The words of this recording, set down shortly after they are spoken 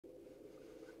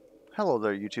Hello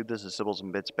there, YouTube. This is Sibbles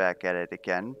and Bits back at it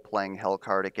again, playing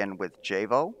Hellcard again with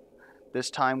Javo. This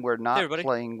time we're Hey not everybody.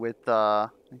 playing with,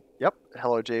 Yep,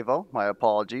 hello Javo, my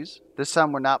apologies. This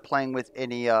time we're not playing with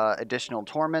any, additional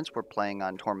torments. We're playing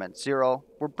on Torment 0.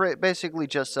 We're basically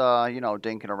just,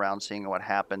 dinking around, seeing what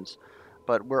happens.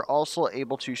 But we're also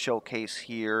able to showcase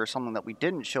here something that we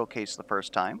didn't showcase the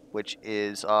first time, which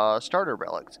is, starter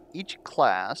relics. Each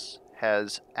class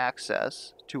has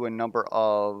access to a number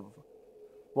of,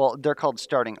 well, they're called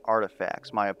starting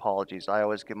artifacts. My apologies. I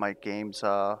always get my games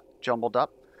jumbled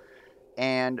up.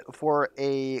 And for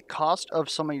a cost of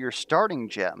some of your starting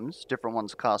gems, different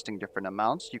ones costing different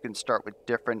amounts, you can start with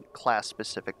different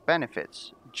class-specific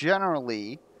benefits.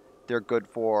 Generally, they're good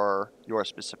for your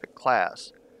specific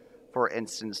class. For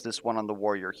instance, this one on the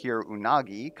warrior here,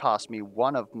 Unagi, cost me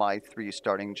one of my 3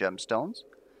 starting gemstones,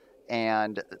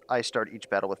 and I start each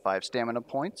battle with 5 stamina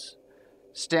points.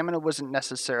 Stamina wasn't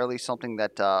necessarily something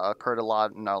that occurred a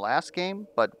lot in our last game,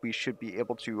 but we should be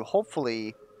able to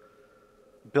hopefully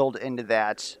build into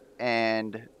that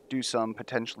and do some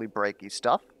potentially breaky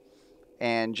stuff.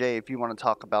 And Jay, if you want to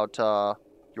talk about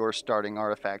your starting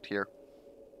artifact here.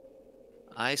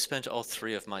 I spent all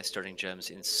 3 of my starting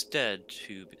gems instead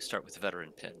to start with the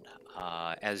veteran pin.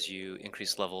 As you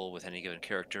increase level with any given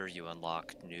character, you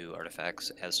unlock new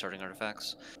artifacts as starting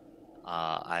artifacts.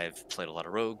 I've played a lot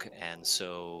of rogue, and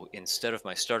so instead of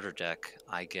my starter deck,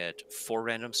 I get 4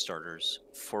 random starters,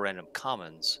 4 random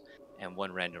commons, and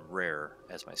 1 random rare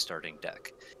as my starting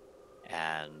deck.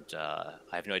 And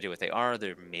I have no idea what they are.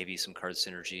 There may be some card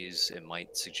synergies. It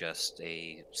might suggest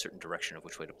a certain direction of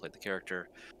which way to play the character,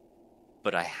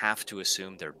 but I have to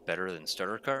assume they're better than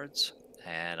starter cards,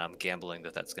 and I'm gambling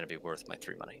that that's going to be worth my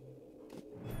 3 money.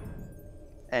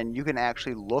 And you can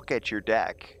actually look at your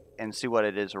deck and see what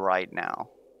it is right now.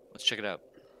 Let's check it out.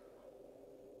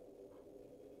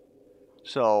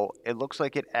 So it looks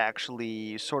like it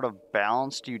actually sort of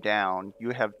balanced you down.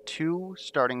 You have 2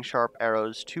 starting sharp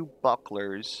arrows, 2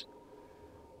 bucklers,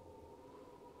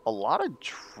 a lot of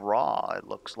draw, it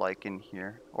looks like, in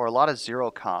here. Or a lot of zero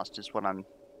cost is what I'm...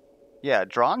 Yeah,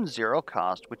 drawn zero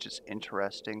cost, which is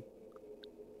interesting.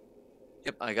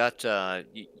 Yep, I got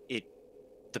it.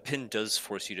 The pin does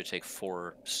force you to take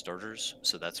 4 starters,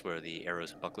 so that's where the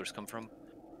arrows and bucklers come from.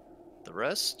 The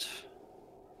rest,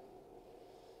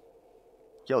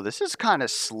 Yo, this is kind of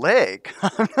slick.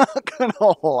 I'm not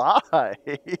gonna lie.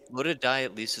 loaded die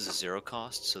at least is a 0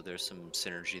 cost, so there's some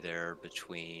synergy there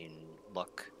between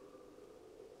luck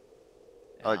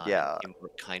and Yeah.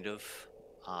 teamwork, kind of.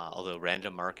 Although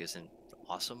random mark isn't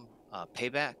awesome.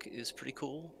 Payback is pretty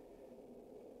cool.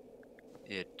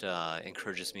 It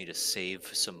encourages me to save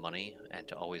some money and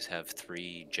to always have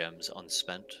 3 gems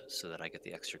unspent so that I get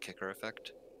the extra kicker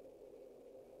effect.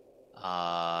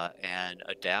 And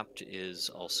adapt is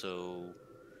also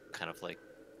kind of like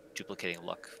duplicating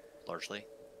luck largely.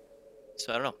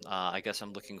 So I don't know. I guess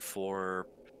I'm looking for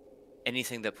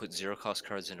anything that puts 0 cost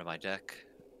cards into my deck.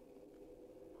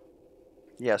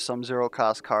 Yeah, some zero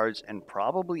cost cards, and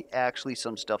probably actually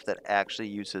some stuff that actually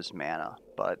uses mana.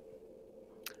 But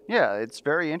yeah, it's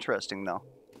very interesting, though.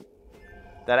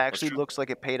 That That's actually true. looks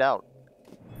like it paid out.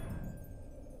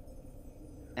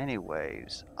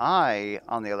 Anyways, I,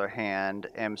 on the other hand,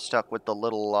 am stuck with the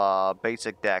little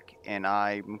basic deck, and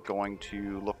I'm going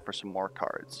to look for some more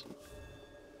cards.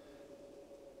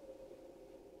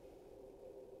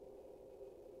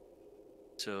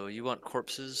 So you want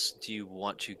corpses? Do you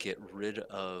want to get rid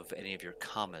of any of your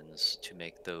commons to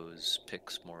make those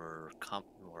picks more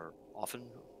often?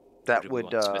 Or That do we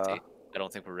would, want smithy? I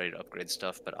don't think we're ready to upgrade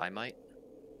stuff, but I might.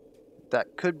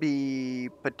 that could be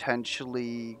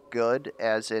potentially good,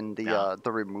 as in Yeah.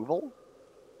 the removal.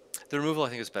 The removal I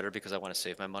think is better because I want to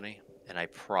save my money, and I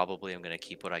probably am going to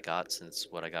keep what I got since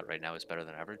what I got right now is better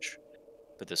than average.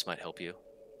 But this might help you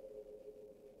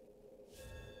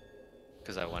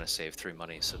because I want to save 3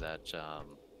 money so that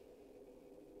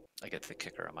I get the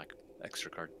kicker on my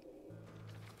extra card.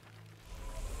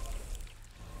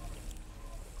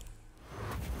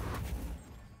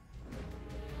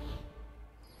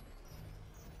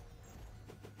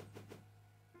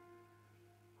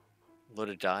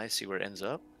 Loaded die, see where it ends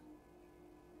up.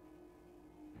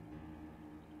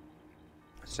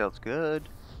 Sounds good.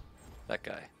 That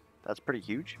guy. That's pretty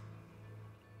huge.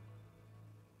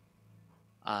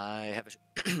 I have a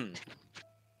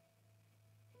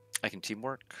I can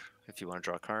teamwork if you want to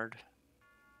draw a card.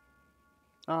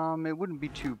 It wouldn't be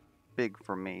too big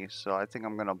for me, so I think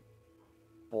I'm gonna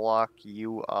block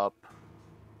you up.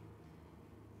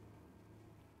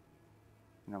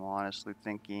 And I'm honestly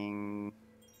thinking...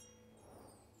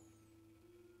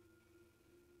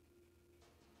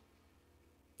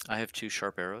 I have 2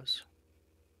 sharp arrows.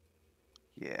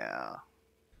 Yeah.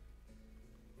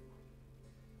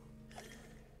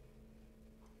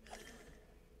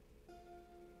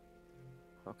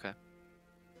 Okay.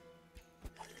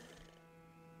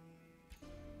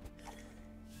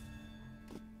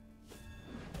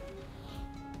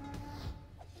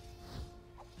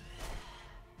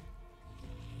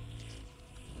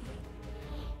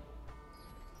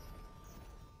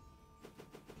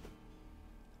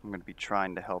 I'm going to be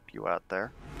trying to help you out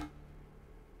there.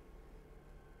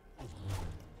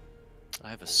 I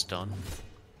have a stun.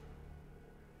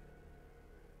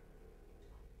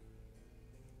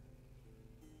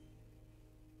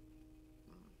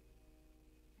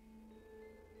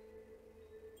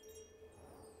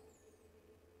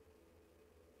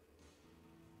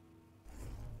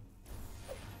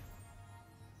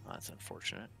 That's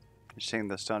unfortunate. You're saying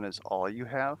the stun is all you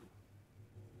have?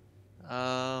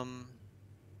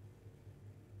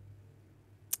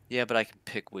 Yeah, but I can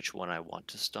pick which one I want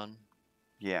to stun.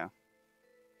 Yeah.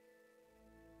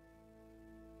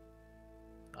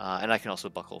 And I can also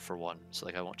buckle for 1, so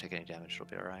like I won't take any damage. It'll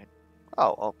be all right.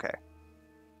 Oh, okay.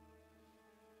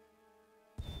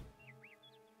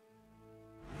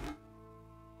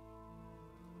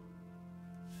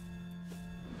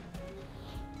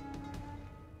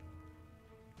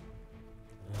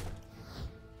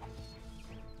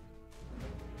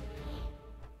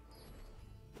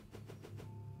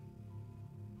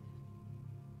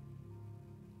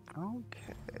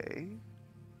 Okay.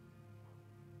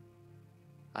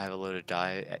 I have a loaded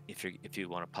die. If you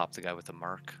want to pop the guy with the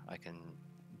mark, I can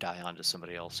die onto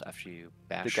somebody else after you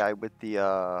bash. The guy with the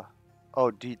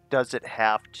oh, does it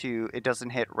have to? It doesn't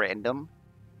hit random.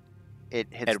 It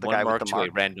hits Add the 1 guy with mark the to mark.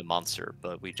 a random monster,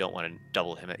 but we don't want to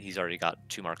double him. He's already got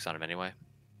 2 marks on him anyway.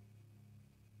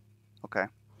 Okay.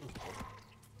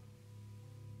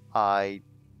 I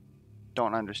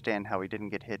don't understand how he didn't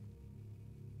get hit.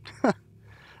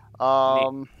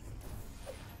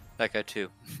 That guy too.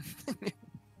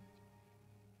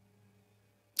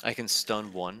 I can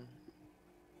stun 1.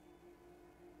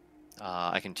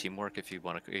 I can teamwork if you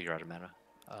want to. You're out of mana.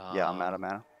 Yeah, I'm out of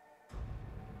mana.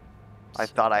 I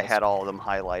So thought I had all of them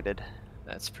highlighted.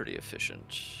 That's pretty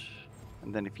efficient.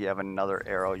 And then if you have another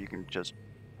arrow, you can just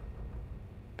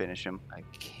finish him. I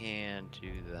can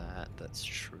do that. That's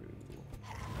true.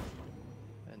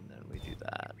 And then we do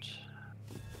that.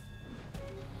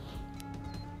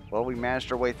 Well, we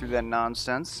managed our way through that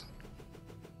nonsense.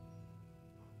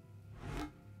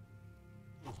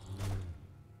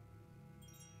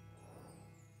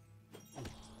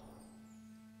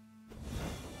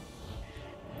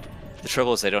 The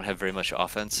trouble is I don't have very much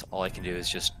offense. All I can do is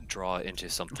just draw into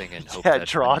something and hope Yeah, that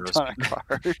draw a arrows- ton of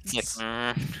cards. It's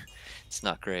like, it's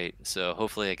not great. So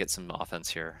hopefully I get some offense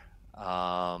here.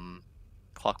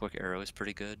 Clockwork Arrow is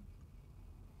pretty good.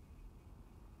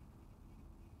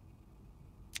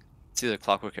 It's either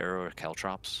Clockwork Arrow or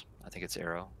Caltrops. I think it's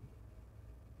Arrow.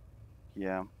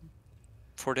 Yeah.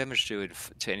 4 damage to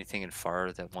anything in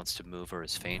far that wants to move or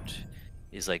is faint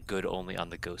is like good only on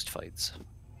the ghost fights.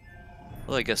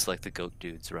 Well, I guess like the goat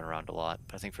dudes run around a lot,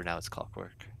 but I think for now it's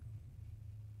Clockwork.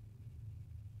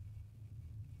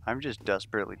 I'm just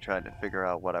desperately trying to figure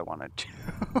out what I want to do.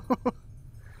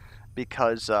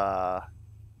 Because,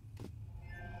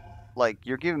 like,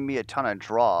 you're giving me a ton of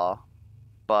draw,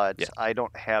 but Yeah. I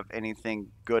don't have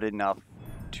anything good enough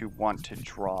to want to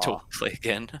draw. To play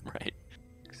again, right?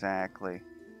 Exactly.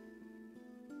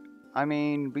 I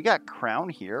mean, we got Crown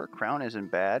here. Crown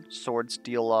isn't bad. Swords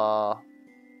deal,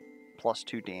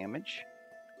 +2 damage.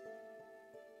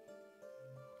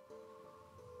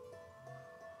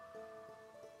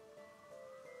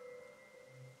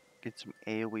 Get some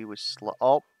AoE with slow.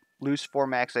 Oh, lose 4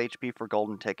 max HP for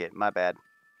golden ticket. My bad.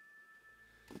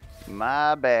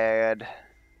 My bad.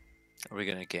 Are we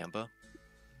gonna Gamba?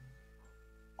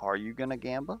 Are you gonna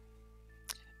Gamba?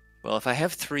 Well, if I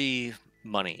have 3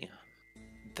 money,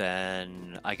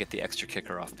 then I get the extra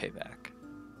kicker off payback.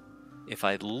 If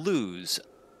I lose,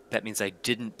 that means I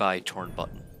didn't buy Torn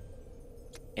Button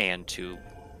and 2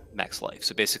 max life.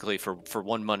 So basically, for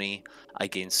 1 money, I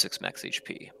gain 6 max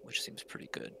HP, which seems pretty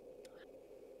good.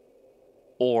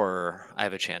 Or I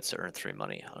have a chance to earn 3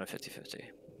 money on a 50-50.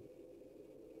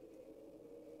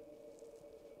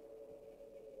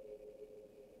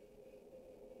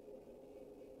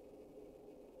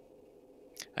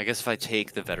 I guess if I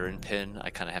take the veteran pin,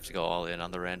 I kind of have to go all in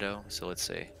on the rando. So let's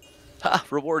see. Ha!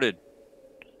 Rewarded!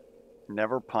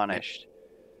 Never punished.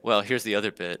 Well, here's the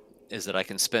other bit, is that I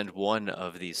can spend 1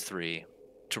 of these 3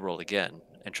 to roll again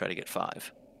and try to get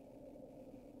 5.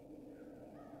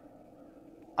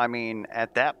 I mean,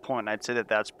 at that point, I'd say that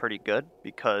that's pretty good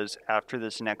because after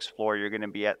this next floor, you're going to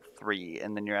be at 3,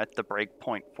 and then you're at the break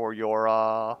point for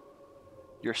your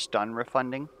stun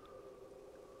refunding.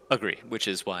 Agree, which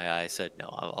is why I said no.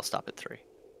 I'll stop at 3.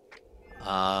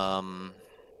 I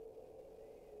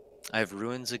have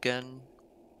ruins again,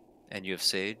 and you have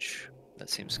sage.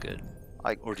 That seems good.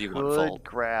 I Or do you want vault? could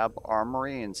grab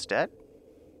armory instead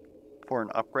for an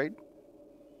upgrade.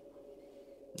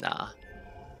 Nah,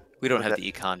 we don't Would have that,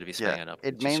 the econ to be yeah, spending on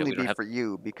it'd upgrades just yet. mainly We don't be have. for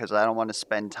you because I don't want to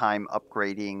spend time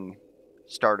upgrading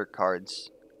starter cards.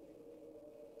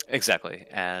 Exactly,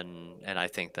 and I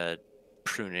think that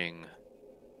pruning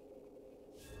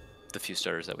the few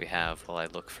starters that we have while I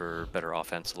look for better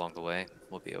offense along the way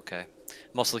will be okay.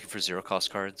 I'm also looking for 0-cost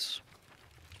cards,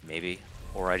 maybe,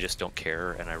 or I just don't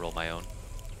care and I roll my own.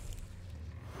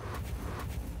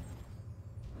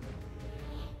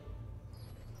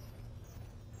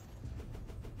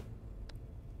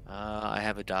 I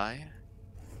have a die.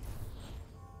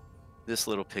 This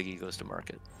little piggy goes to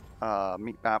market.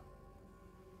 Meat map.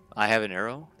 I have an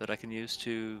arrow that I can use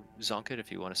to zonk it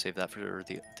if you want to save that for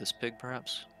this pig,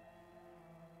 perhaps.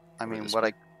 I Or mean, this what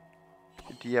pig.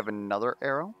 do you have another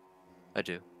arrow? I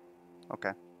do.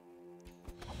 Okay.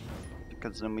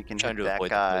 Because then we can Trying hit to that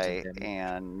avoid the poison guy damage.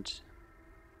 and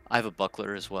I have a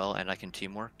buckler as well, and I can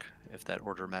teamwork if that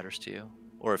order matters to you.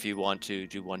 Or if you want to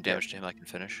do 1 yeah, damage to him, I can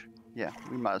finish. yeah,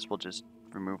 we might as well just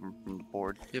remove him from the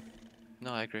board. Yep.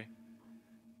 No, I agree.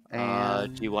 Do you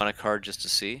And want a card just to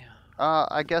see?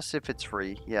 I guess if it's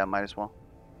free, yeah, might as well.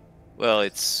 Well,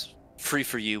 it's free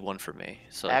for you, 1 for me.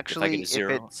 So like, if I get Actually, a if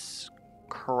 0, it's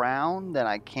crown, then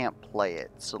I can't play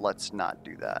it, so let's not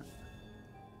do that.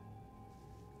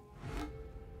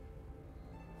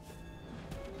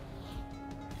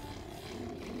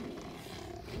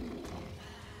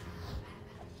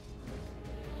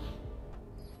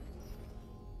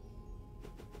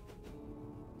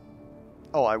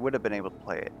 Oh, I would have been able to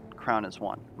play it. Crown is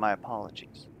 1. My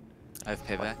apologies. I have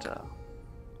payback. But,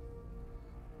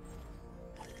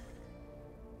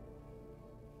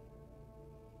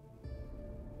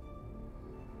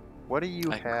 what do you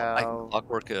I can have?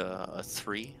 clockwork a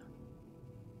 3.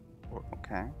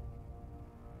 Okay.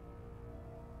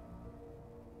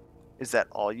 Is that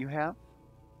all you have?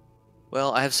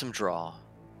 Well, I have some draw.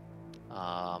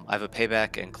 I have a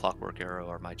payback and clockwork arrow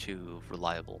are my 2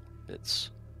 reliable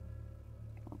bits.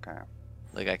 Okay.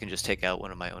 Like I can just take out one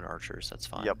of my own archers. That's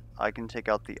fine. Yep, I can take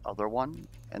out the other one,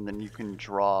 and then you can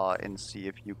draw and see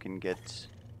if you can get...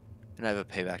 And I have a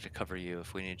payback to cover you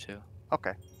if we need to.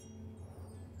 Okay.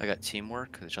 I got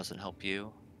teamwork, which doesn't help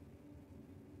you.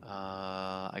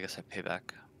 I guess I pay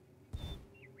back.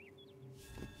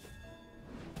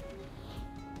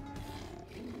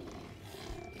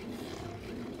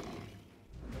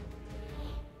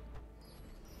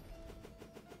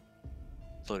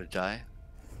 Loaded die.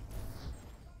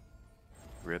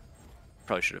 Rip.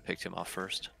 Probably should have picked him off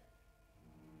first.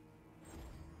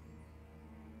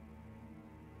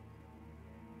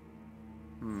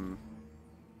 Hmm.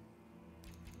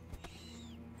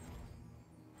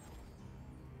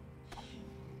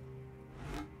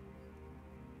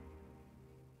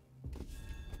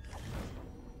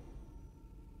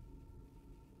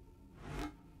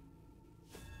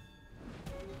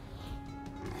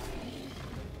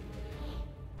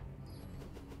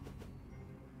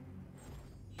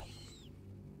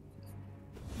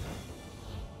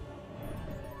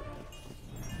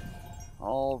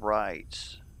 All right.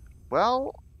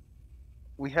 Well,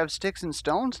 we have sticks and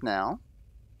stones now.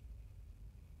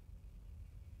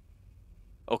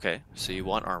 Okay, so you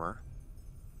want armor.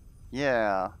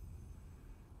 Yeah.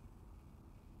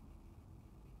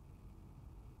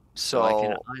 So I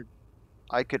can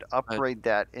I could upgrade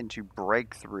that into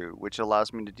breakthrough, which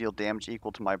allows me to deal damage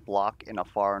equal to my block in a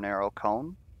far and narrow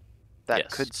cone. That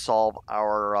yes. could solve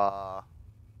our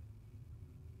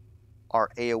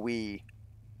AoE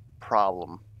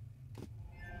problem.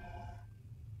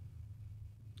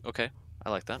 Okay, I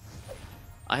like that.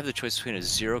 I have the choice between a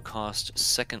 0-cost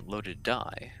second loaded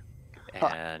die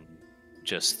and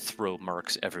just throw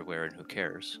marks everywhere and who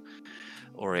cares,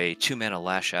 or a 2-mana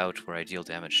lash out where I deal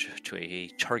damage to a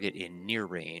target in near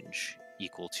range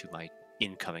equal to my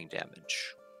incoming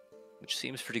damage, which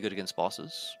seems pretty good against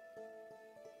bosses.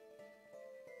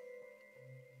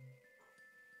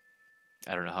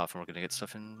 I don't know how often we're going to get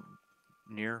stuff in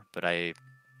near, but I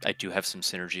do have some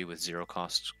synergy with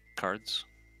 0-cost cards.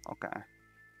 Okay.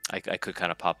 I could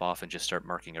kind of pop off and just start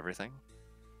marking everything.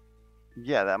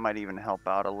 Yeah, that might even help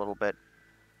out a little bit.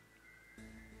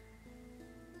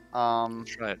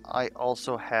 Try it. I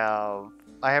also have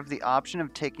I have the option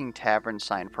of taking Tavern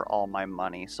Sign for all my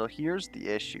money. So here's the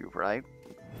issue, right?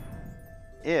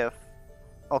 If...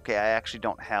 Okay, I actually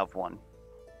don't have one.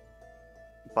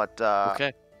 But,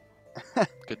 Okay.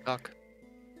 Good talk.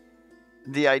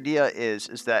 the idea is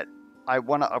that I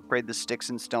want to upgrade the sticks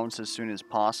and stones as soon as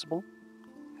possible.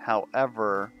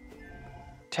 However,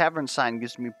 Tavern Sign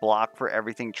gives me block for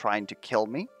everything trying to kill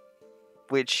me,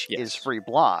 which is Yes. free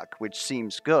block, which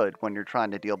seems good when you're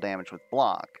trying to deal damage with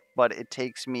block. But it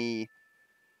takes me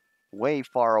way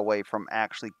far away from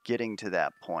actually getting to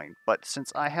that point. But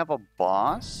since I have a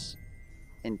boss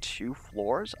in 2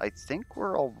 floors, I think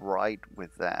we're alright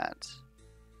with that.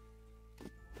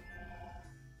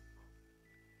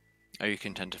 Are you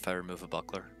content if I remove a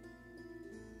buckler?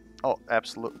 Oh,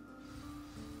 absolutely.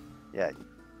 Yeah.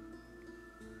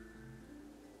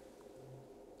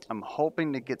 I'm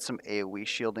hoping to get some AoE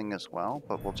shielding as well,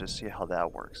 but we'll just see how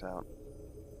that works out.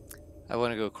 I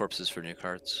want to go corpses for new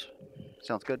cards.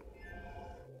 Sounds good.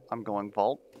 I'm going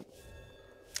Vault.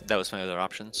 That was my other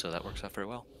option, so that works out very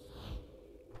well.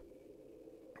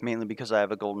 Mainly because I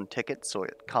have a golden ticket, so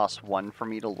it costs 1 for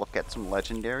me to look at some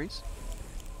legendaries.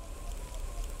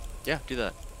 Yeah, do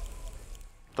that.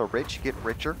 The rich get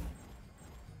richer.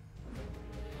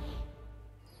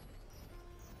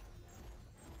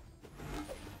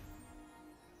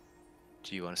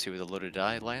 Do you want to see where the loaded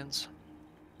die lands?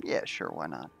 Yeah, sure, why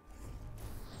not?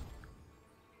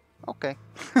 Okay.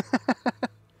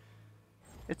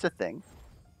 It's a thing.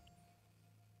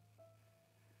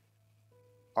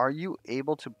 Are you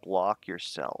able to block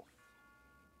yourself?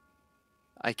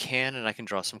 I can, and I can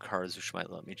draw some cards, which might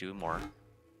let me do more.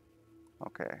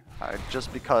 Okay.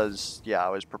 Just because, yeah, I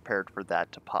was prepared for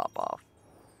that to pop off.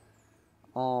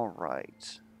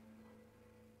 Alright.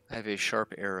 I have a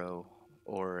sharp arrow,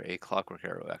 or a clockwork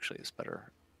arrow, actually, is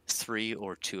better. 3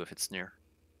 or 2 if it's near.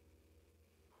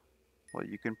 Well,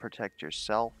 you can protect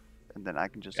yourself, and then I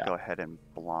can just go ahead and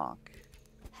block.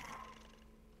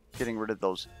 Getting rid of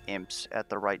those imps at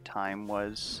the right time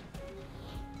was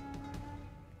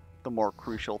the more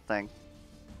crucial thing.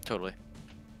 Totally.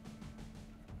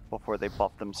 Before they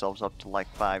buff themselves up to like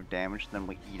 5 damage, then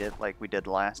we eat it like we did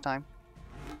last time.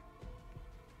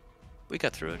 We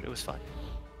got through it. It was fine.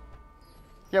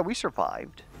 Yeah, we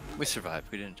survived. We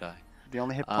survived. We didn't die. The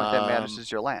only hit point that matters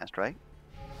is your last, right?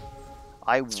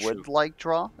 I would like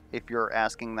draw, if you're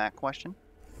asking that question.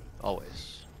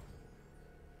 Always.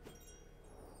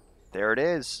 There it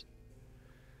is.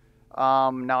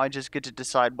 Now I just get to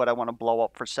decide what I want to blow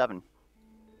up for 7.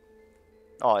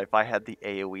 Oh, if I had the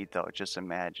AoE though, just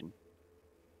imagine.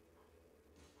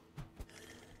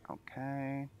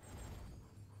 Okay.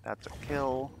 That's a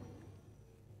kill.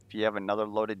 If you have another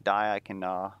loaded die, I can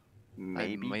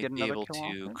maybe I get might be another able kill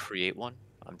off to it. create one.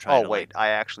 I'm trying Oh to wait, I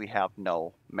actually have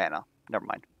no mana. Never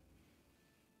mind.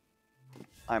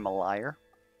 I'm a liar.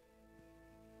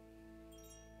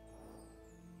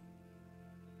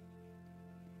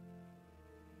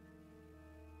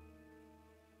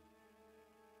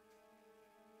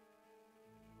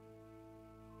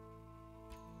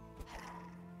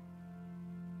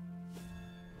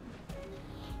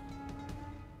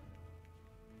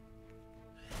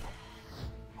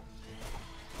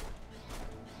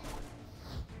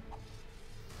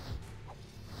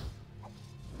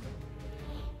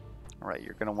 Alright,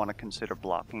 you're going to want to consider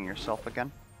blocking yourself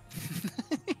again.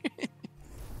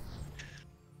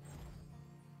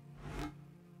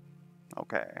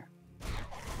 Okay.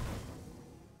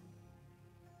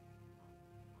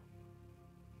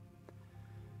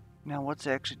 Now, what's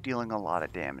actually dealing a lot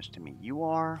of damage to me? You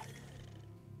are...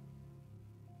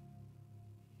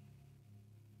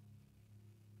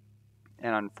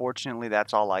 And unfortunately,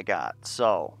 that's all I got.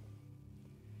 So,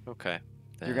 Okay.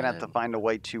 you're going to have to find a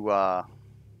way to,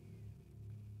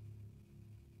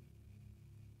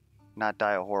 not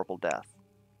die a horrible death.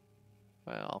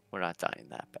 Well, we're not dying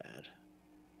that bad.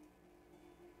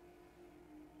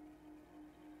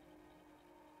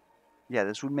 Yeah,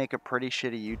 this would make a pretty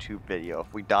shitty YouTube video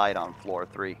if we died on floor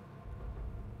 3.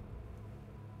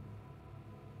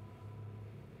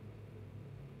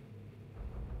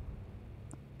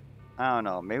 I don't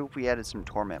know, maybe if we added some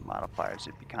torment modifiers,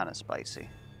 it'd be kind of spicy.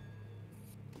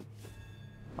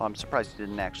 Oh, I'm surprised you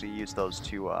didn't actually use those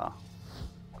to, I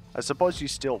suppose you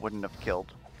still wouldn't have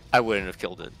killed. I wouldn't have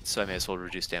killed it, so I may as well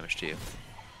reduce damage to you.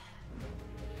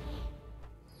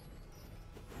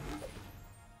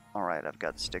 Alright, I've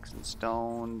got sticks and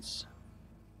stones.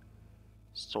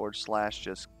 Sword slash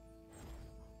just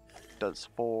does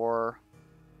 4.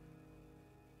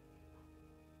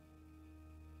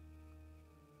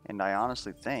 And I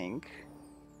honestly think...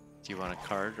 Do you want a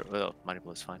card? Well, Mighty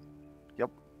Blow is fine.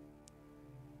 Yep.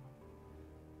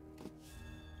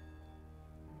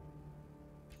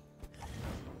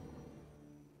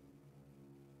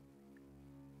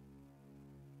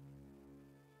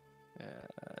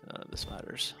 this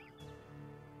matters.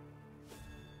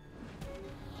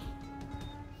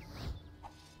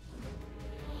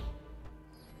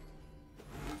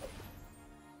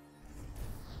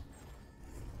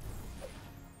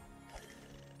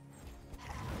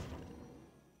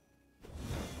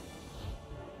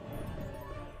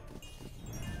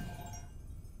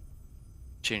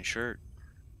 Chain shirt.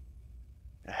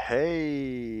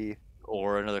 Hey.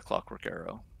 Or another clockwork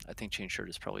arrow. I think chain shirt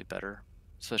is probably better.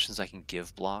 Especially since I can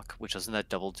give block, which doesn't that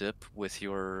double dip with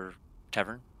your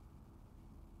tavern?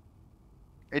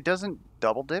 It doesn't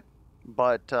double dip,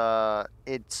 but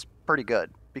it's pretty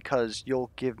good because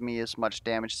you'll give me as much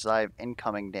damage as I have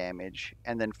incoming damage,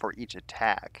 and then for each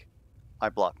attack, I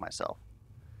block myself.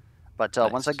 But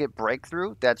once I Nice. get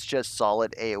breakthrough, that's just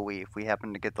solid AoE if we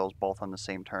happen to get those both on the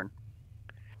same turn.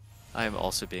 I am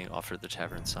also being offered the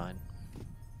tavern sign.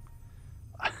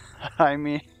 I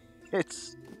mean,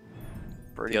 it's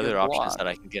pretty The good other option is block. that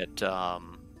I can get,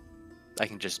 I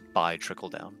can just buy trickle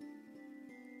down,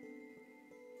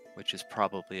 which is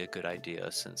probably a good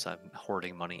idea since I'm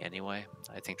hoarding money anyway.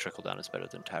 I think trickle down is better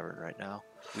than tavern right now.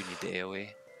 We need the AoE.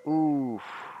 Ooh.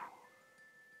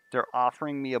 They're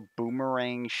offering me a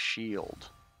boomerang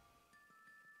shield.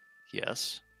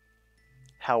 Yes.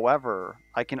 However,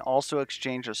 I can also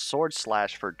exchange a sword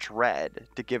slash for dread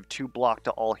to give 2 block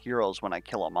to all heroes when I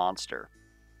kill a monster.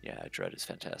 Yeah, dread is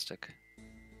fantastic.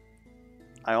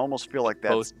 I almost feel like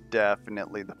that's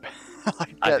definitely the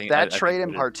like I think trait in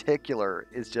dread is- particular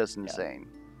is just Yeah. insane.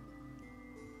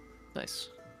 Nice.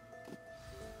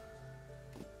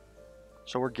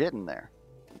 So we're getting there.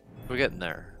 We're getting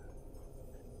there.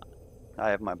 I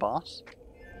have my boss.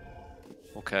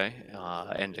 Okay,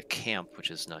 and a camp, which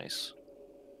is nice.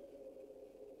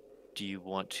 Do you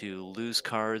want to lose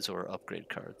cards or upgrade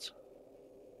cards?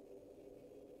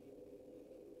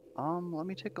 Let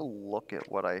me take a look at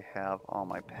what I have on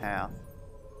my path.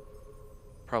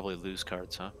 Probably lose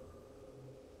cards, huh?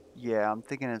 Yeah, I'm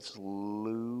thinking it's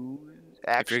lose.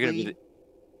 If you're gonna be Actually,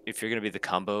 if you're gonna be the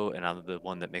combo and I'm the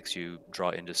one that makes you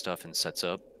draw into stuff and sets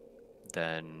up,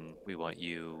 then we want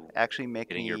you make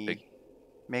getting your big.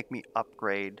 me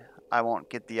upgrade. I won't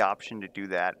get the option to do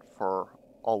that for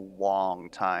a long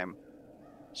time.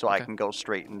 So I Okay. can go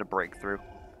straight into breakthrough.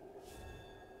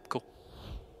 Cool.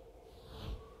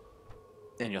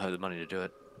 And you'll have the money to do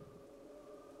it.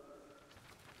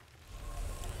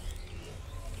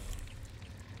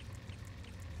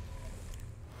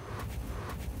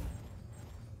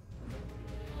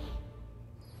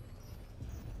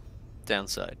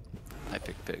 Downside, I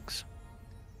pick pigs.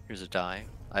 Here's a die.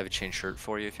 I have a chain shirt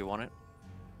for you if you want it.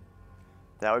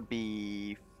 That would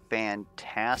be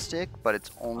fantastic, but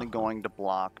it's only going to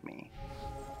block me.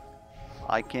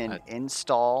 I can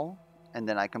install, and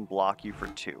then I can block you for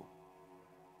 2.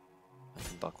 I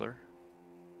can buckler.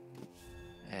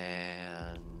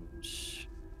 And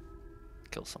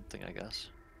kill something, I guess.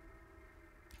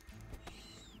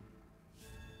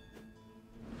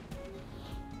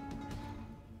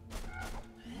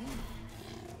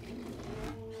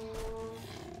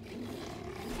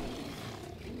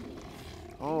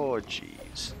 Oh,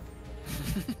 jeez.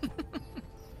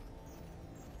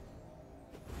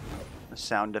 The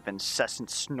sound of incessant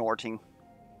snorting.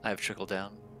 I have trickle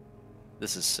down.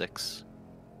 This is 6.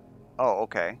 Oh,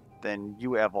 okay. Then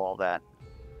you have all that.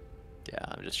 Yeah,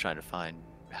 I'm just trying to find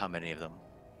how many of them.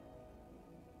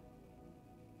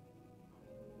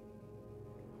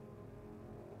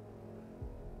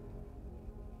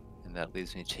 And that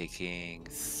leaves me taking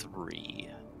 3.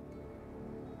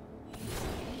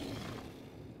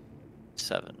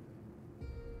 7.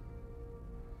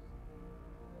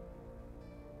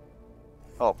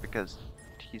 Oh, because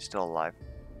he's still alive.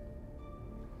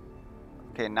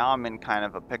 Okay, now I'm in kind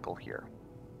of a pickle here.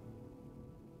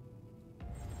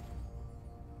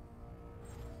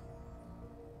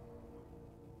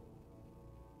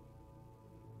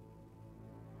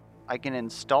 I can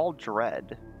install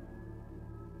Dread.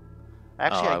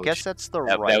 Actually, I guess that's the right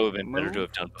That would have been better to move.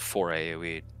 have done before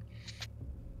AoE.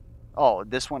 Oh,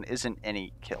 this one isn't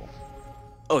any kill.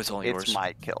 Oh, it's only yours. It's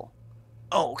my kill.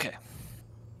 Oh, okay.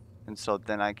 And so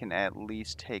then I can at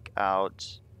least take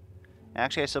out...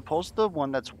 Actually, I suppose the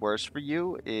one that's worse for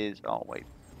you is... Oh, wait.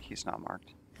 He's not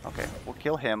marked. Okay, we'll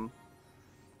kill him.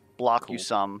 Block you Cool.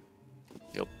 some.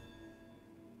 Yep.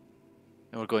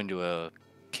 And we're going to a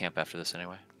camp after this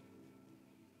anyway.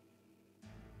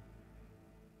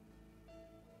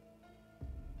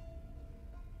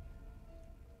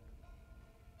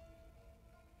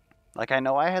 Like, I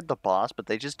know I had the boss, but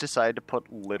they just decided to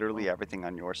put literally everything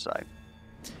on your side.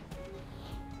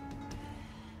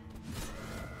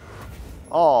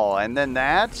 Oh, and then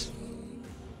that?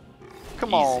 Come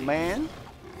Easy. on, man.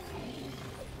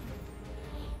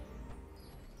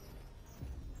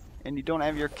 And you don't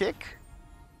have your kick?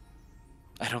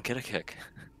 I don't get a kick.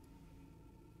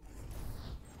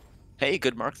 Hey,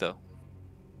 good mark though.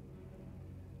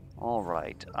 All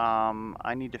right.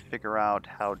 I need to figure out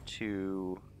how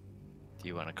to, Do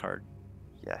you want a card?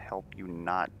 yeah, help you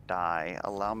not die.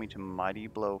 Allow me to mighty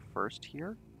blow first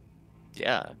here.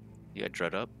 Yeah. You got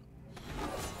dread up.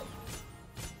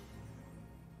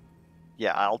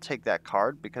 Yeah, I'll take that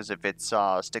card because if it's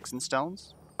sticks and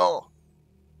stones. Oh.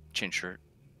 Change shirt.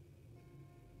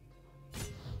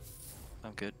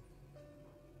 I'm good.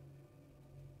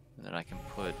 And then I can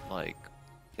put like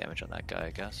damage on that guy,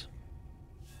 I guess.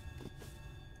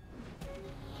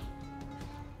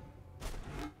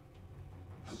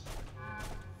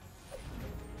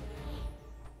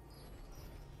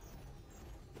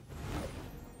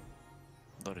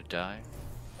 Loaded die.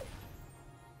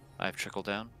 I have trickle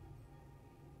down.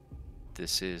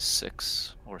 This is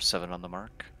 6 or 7 on the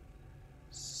mark.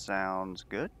 Sounds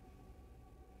good.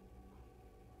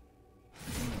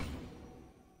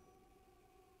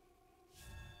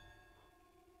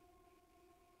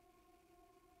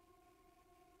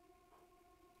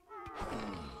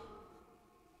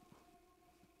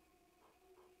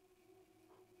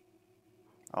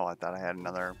 Oh, I thought I had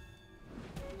another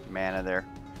mana there.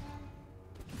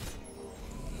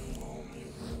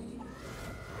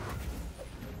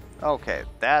 Okay,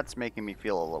 that's making me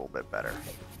feel a little bit better.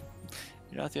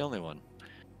 You're not the only one.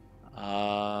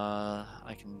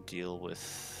 I can deal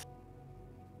with...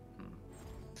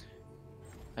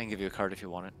 I can give you a card if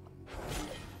you want it.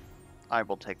 I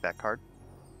will take that card.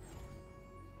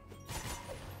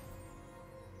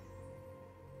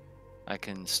 I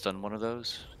can stun one of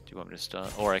those. Do you want me to stun?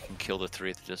 Or I can kill the 3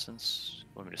 at the distance.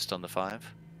 Want me to stun the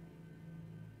 5?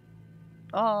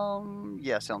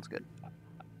 Yeah, sounds good.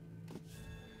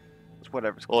 It's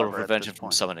whatever's Well, it'll clever at prevent this him from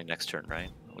point. summoning next turn,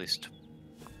 right? At least.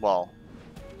 Well,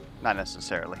 not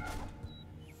necessarily.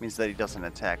 Means that he doesn't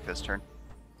attack this turn.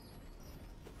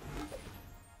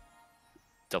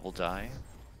 Double die.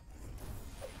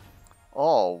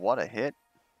 Oh, what a hit.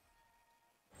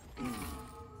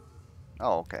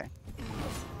 Oh, okay.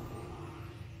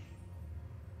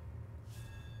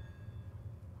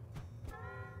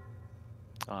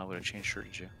 Oh, I would have changed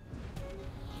shirted you.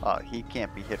 He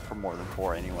can't be hit for more than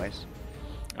 4 anyways.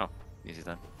 Oh, easy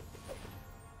then.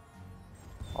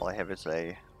 All I have is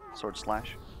a sword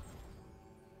slash.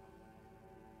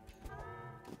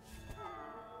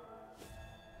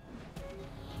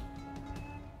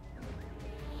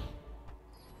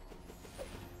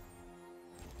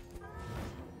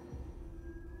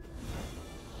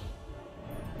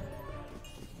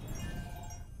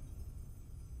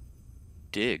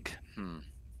 Dig.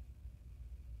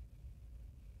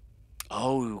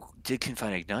 Oh, Dig can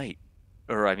find Ignite.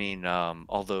 Or, I mean,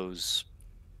 all those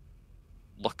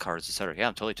luck cards, etc. Yeah,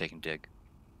 I'm totally taking Dig.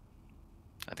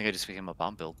 I think I just became a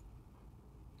bomb build.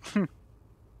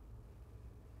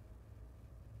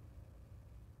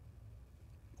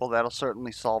 Well, that'll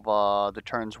certainly solve the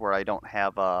turns where I don't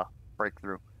have a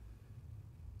breakthrough.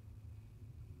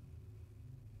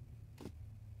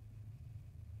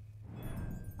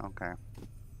 Okay.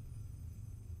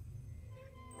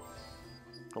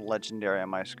 The legendary on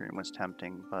my screen was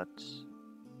tempting, but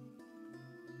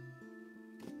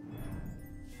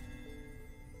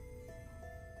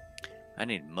I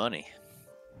need money.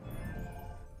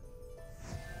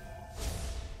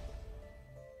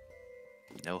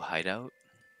 No hideout?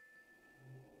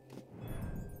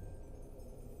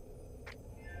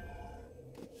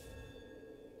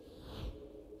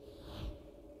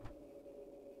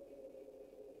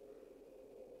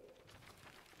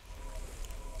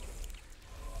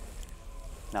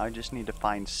 now I just need to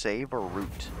find save or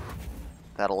root.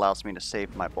 That allows me to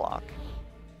save my block.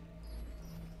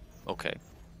 Okay.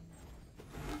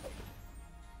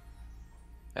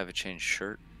 I have a changed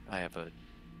shirt. I have a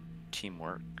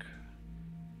teamwork.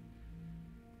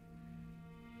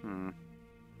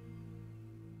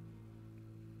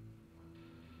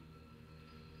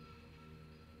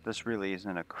 This really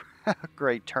isn't a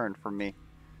great turn for me.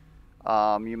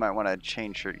 You might want to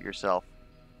change shirt yourself.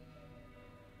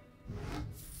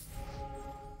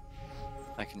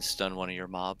 I can stun one of your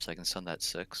mobs. I can stun that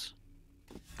 6.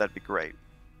 That'd be great.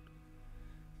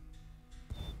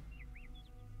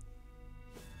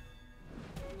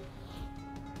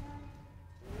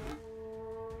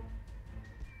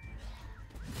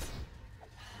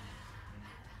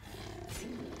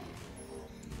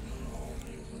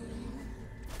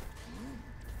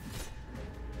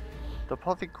 The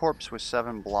puffy corpse with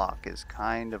 7 block is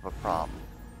kind of a problem.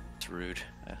 It's rude.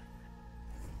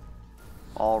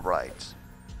 All right.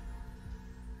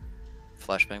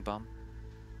 Flashbang bomb.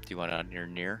 Do you want it on your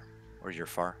near or your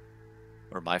far?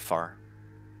 Or my far?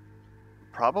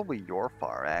 Probably your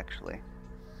far, actually.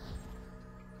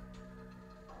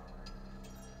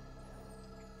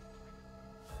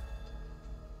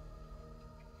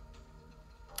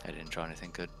 I didn't draw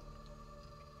anything good.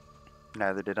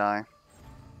 Neither did I.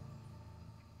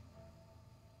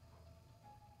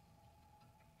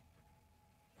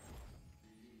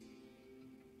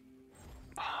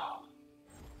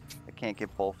 I can't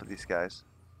get both of these guys.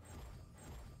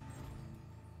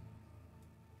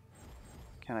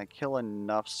 Can I kill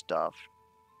enough stuff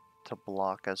to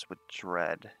block us with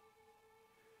dread?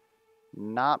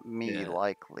 Not me, Yeah.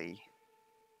 likely.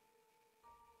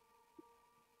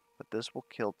 But this will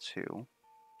kill 2.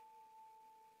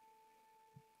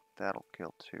 That'll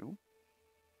kill 2.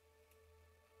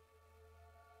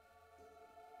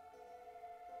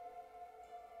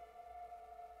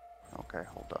 Okay,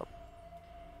 hold up.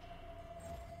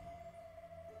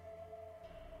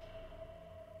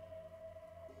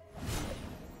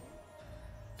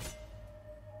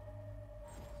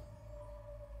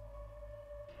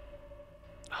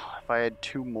 If I had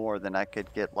 2 more, then I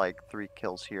could get like 3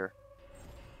 kills here.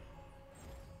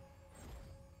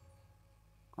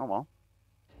 Oh well.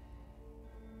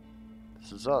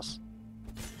 This is us.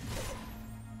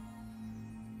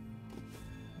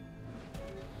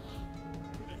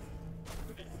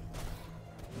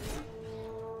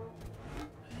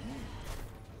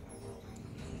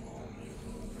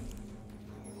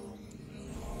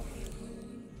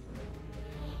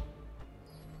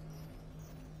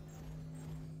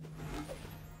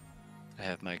 I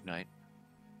have my ignite.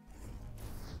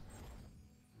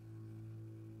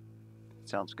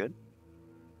 Sounds good.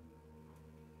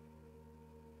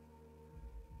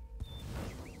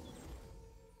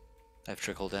 I have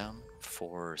trickle down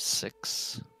for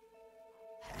 6.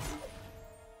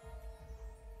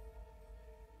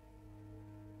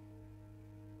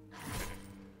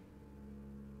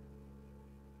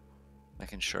 I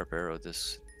can sharp arrow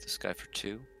this guy for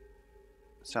 2.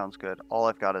 Sounds good. All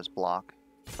I've got is block,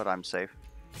 but I'm safe.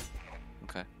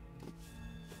 Okay.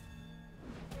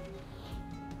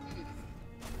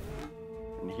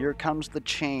 And here comes the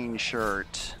chain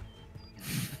shirt.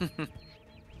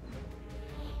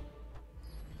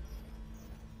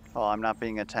 Oh, I'm not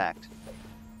being attacked.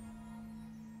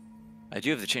 I do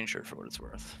have the chain shirt for what it's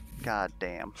worth. God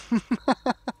damn.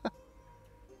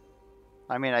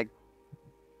 I mean, I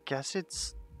guess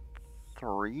it's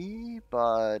 3,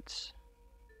 but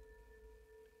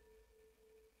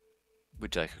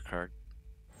Would you like a card?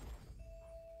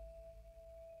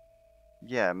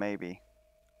 yeah, maybe.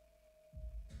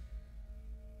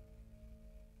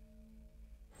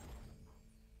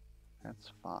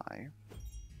 That's 5.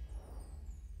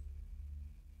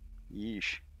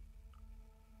 Yeesh.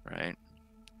 Right.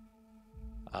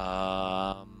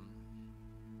 I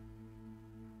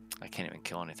can't even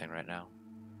kill anything right now.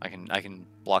 I can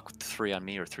block with 3 on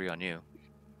me or 3 on you.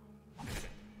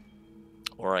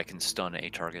 Or I can stun a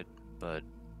target, but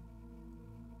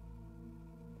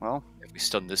Well, if we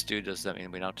stun this dude, does that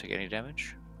mean we don't take any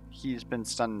damage? he's been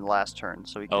stunned last turn,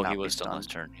 so he Oh, cannot he be was stunned stunned. last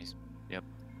turn. He's yep.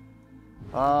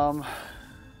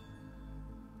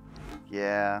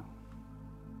 Yeah.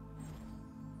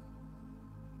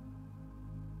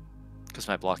 Because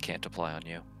my block can't apply on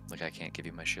you. Like I can't give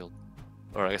you my shield.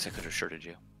 Or I guess I could have shirted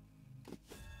you.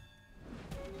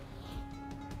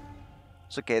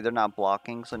 It's okay, they're not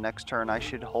blocking, so next turn I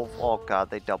should hope. Oh god,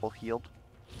 they double healed.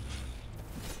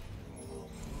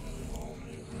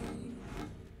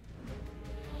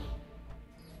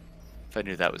 If I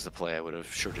knew that was the play, I would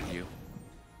have shirted you.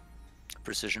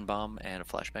 Precision bomb and a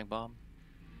flashbang bomb.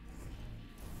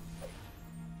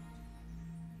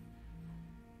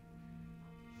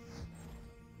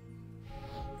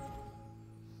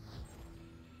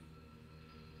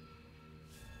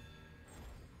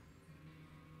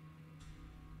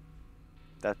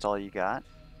 That's all you got?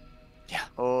 Yeah.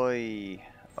 Oi.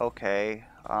 Okay.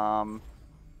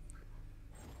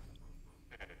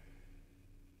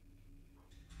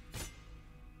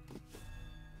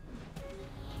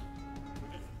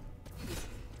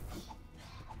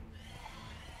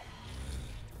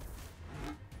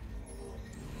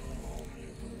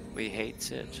 We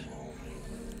hates it.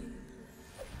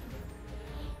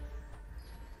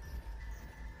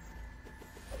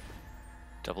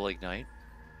 Double ignite.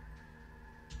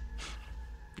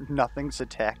 Nothing's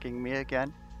attacking me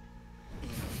again.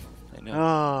 I know.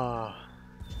 Oh.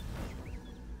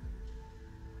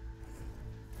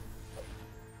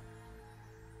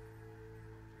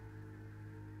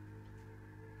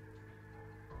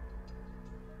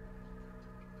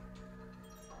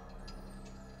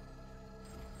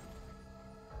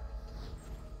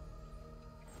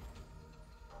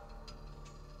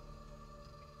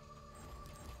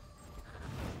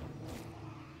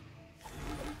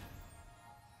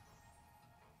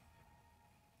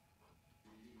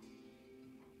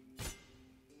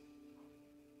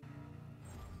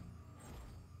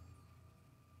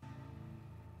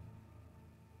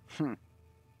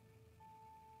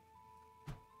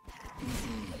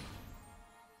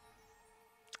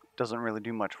 Doesn't really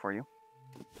do much for you.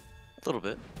 A little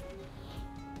bit.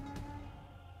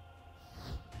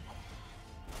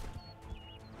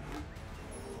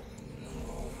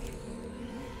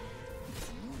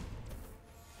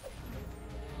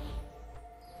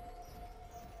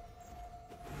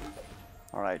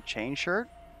 Alright, chain shirt.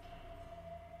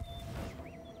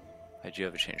 I do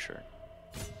have a chain shirt.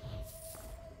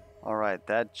 Alright,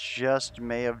 that just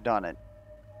may have done it.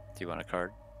 Do you want a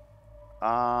card?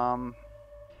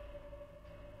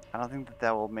 I don't think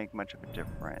that will make much of a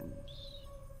difference.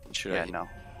 Should No.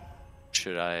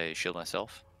 Should I shield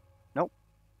myself? Nope.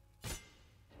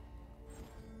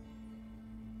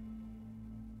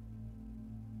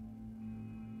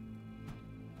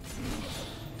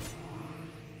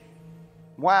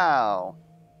 Wow.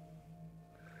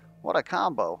 What a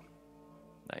combo.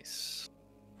 Nice.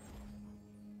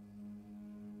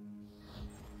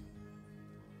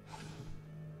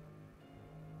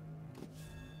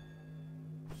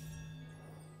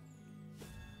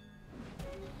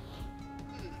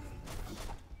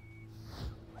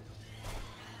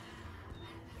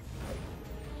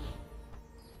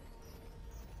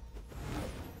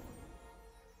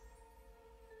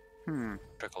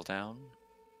 Trickle down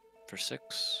for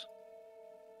 6.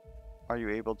 Are you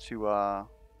able to,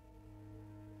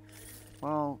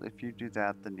 well, if you do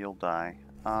that, then you'll die.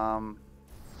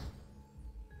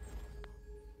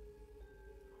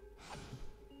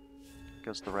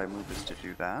 Guess the right move is to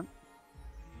do that.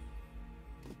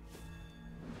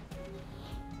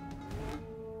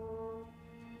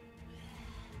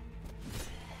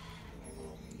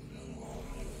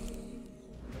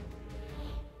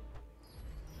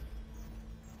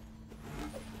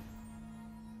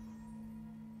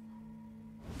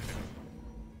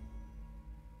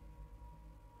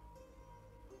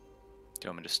 Do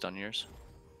you want me to stun yours?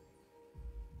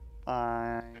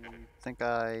 I think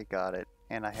I got it,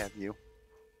 and I have you.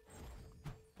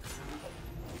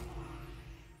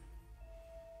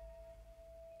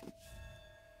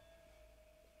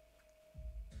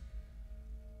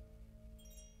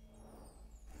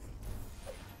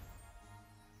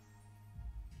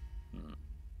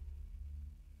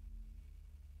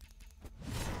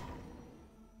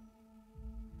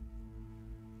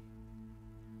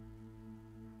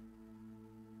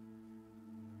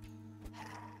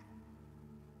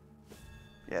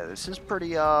 Yeah, this is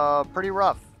pretty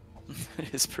rough.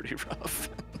 It is pretty rough.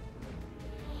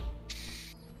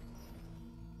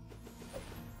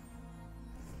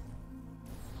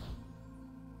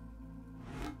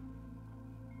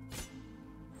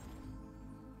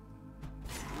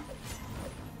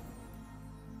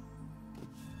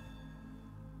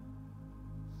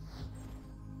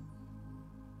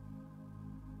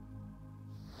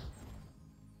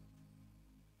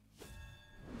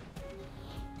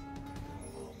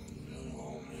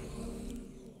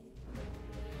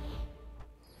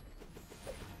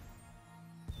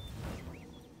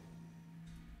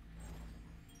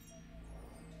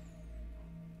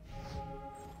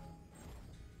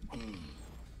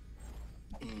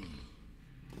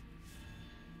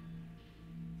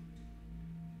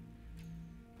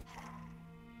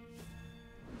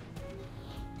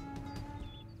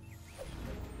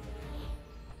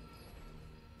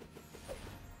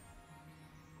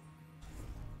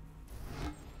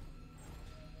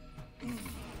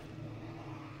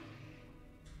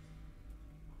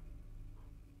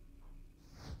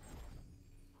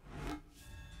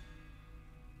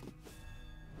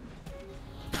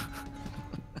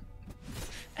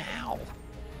 Ow.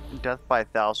 Death by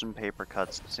 1,000 paper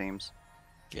cuts, it seems.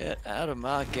 Get out of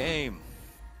my game.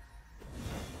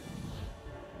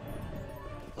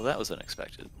 Well, that was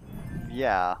unexpected.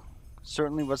 Yeah,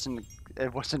 certainly wasn't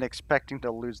expecting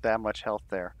to lose that much health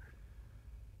there.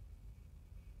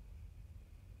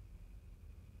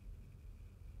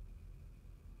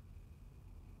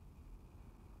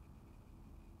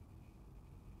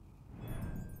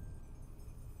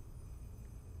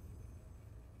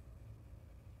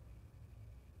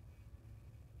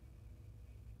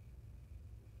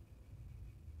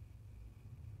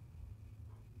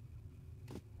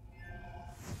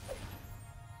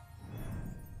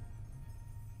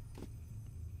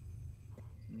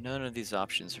 None of these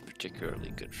options are particularly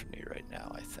good for me right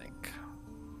now, I think.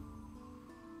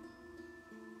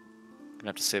 Gonna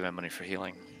have to save my money for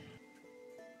healing.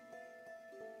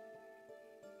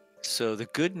 So the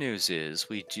good news is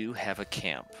we do have a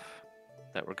camp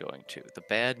that we're going to. The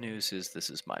bad news is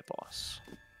this is my boss.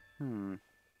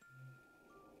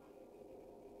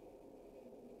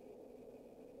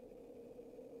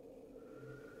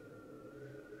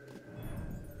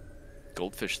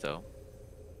 Goldfish, though.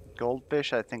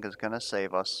 Goldfish, I think, is going to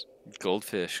save us.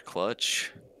 Goldfish,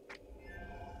 clutch.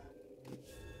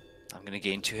 I'm going to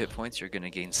gain 2 hit points. You're going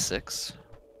to gain 6.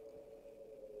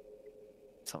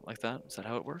 Something like that. Is that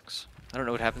how it works? I don't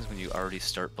know what happens when you already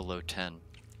start below 10. Or does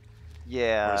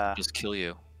Yeah. it just kill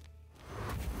you?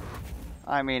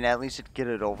 I mean, at least it'd get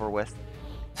it over with.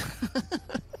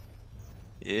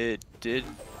 It did.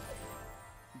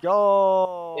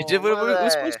 Yo! It did what look it at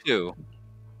was that. supposed to.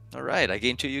 All right, I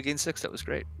gained 2, you gained 6. That was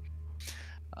great.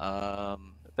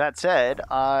 That said,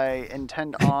 I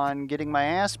intend on getting my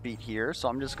ass beat here, so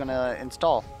I'm just going to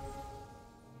install.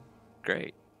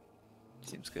 Great.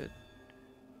 Seems good.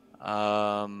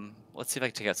 Let's see if I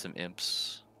can take out some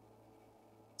imps.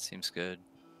 Seems good.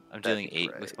 I'm That'd dealing be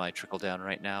 8 with great. my trickle down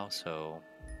right now, so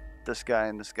This guy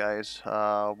and this guy's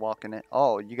walking it.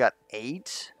 Oh, you got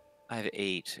 8? I have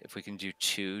 8. If we can do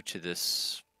 2 to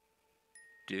this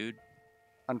dude.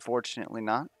 Unfortunately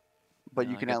not. But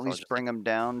No, you I can guess at I'll least just bring him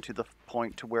down to the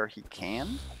point to where he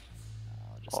can.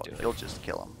 Oh, do you'll it. just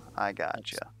kill him. I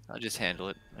gotcha. I'll just handle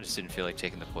it. I just didn't feel like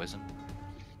taking the poison.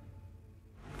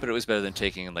 But it was better than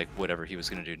taking like whatever he was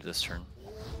going to do to this turn.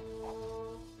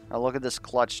 Now look at this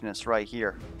clutchness right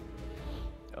here.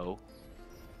 Oh.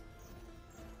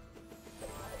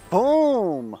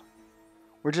 Boom!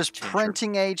 We're just Chain shirt.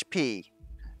 printing HP.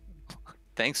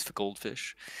 Thanks,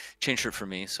 Goldfish. Chain shirt for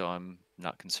me, so I'm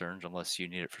not concerned unless you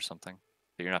need it for something.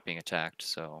 But you're not being attacked,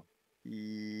 so...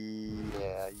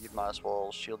 Yeah, you might as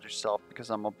well shield yourself because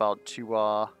I'm about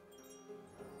to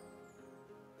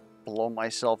blow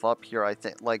myself up here. I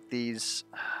think like these,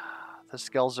 the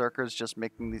Skellzerkers just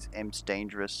making these imps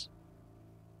dangerous.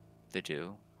 They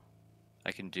do.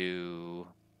 I can do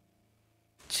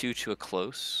 2 to a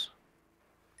close.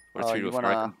 Or 3 to You a 4.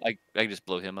 wanna? I can just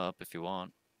blow him up if you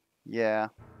want. Yeah.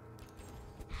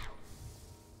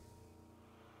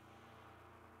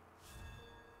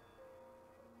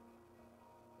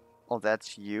 Oh,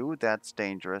 that's you? That's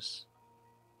dangerous.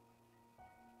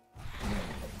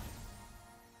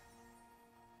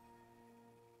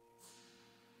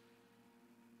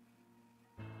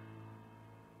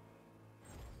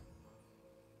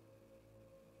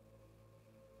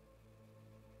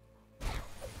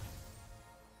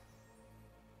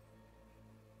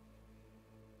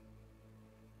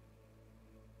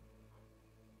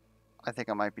 I think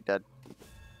I might be dead.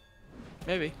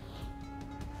 Maybe.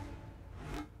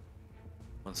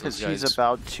 Once those Because he's guys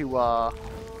about to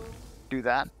do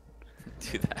that.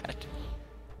 do that.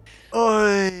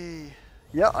 Oy!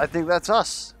 Yeah, I think that's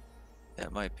us.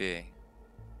 That might be.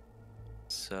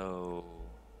 So...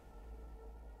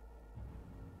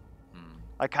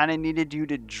 I kind of needed you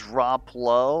to drop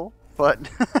low, but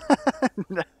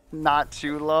not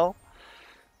too low.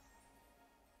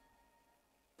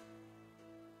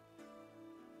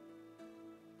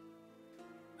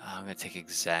 I'm going to take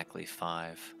exactly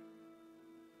 5.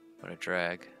 What a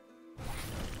drag.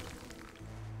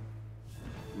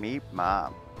 Meep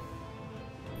mom.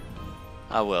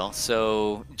 Ah well,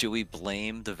 so do we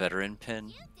blame the veteran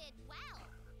pin?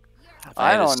 If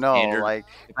I had a don't know, standard- like...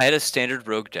 If I had a standard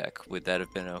rogue deck, would that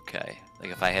have been okay?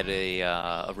 Like if I had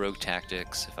a rogue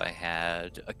tactics, if I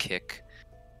had a kick,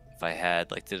 if I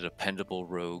had like the dependable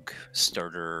rogue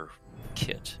starter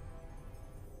kit.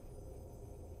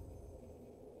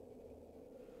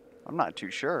 I'm not too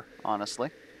sure,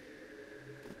 honestly.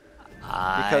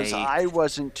 Because I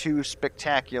wasn't too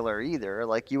spectacular either.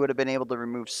 Like, you would have been able to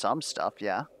remove some stuff,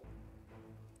 yeah.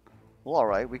 Well,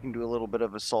 alright, we can do a little bit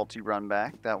of a salty run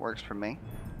back. That works for me.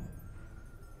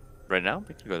 Right now?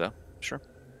 We can go though. Sure.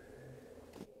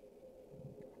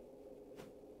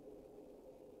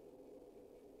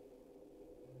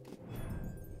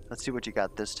 Let's see what you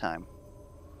got this time.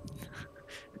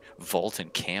 Vault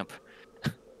and camp.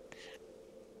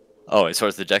 Oh, as far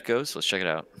as the deck goes, let's check it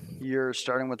out. You're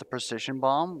starting with the precision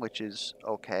bomb, which is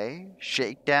okay.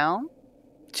 Shakedown.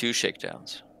 2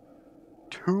 shakedowns.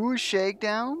 2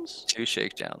 shakedowns? 2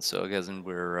 shakedowns. So again,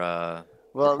 we're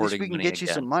Well, at least hoarding we can money get you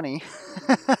again. some money.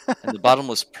 And the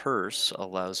bottomless purse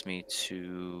allows me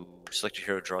to select a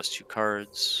hero, draws 2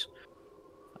 cards.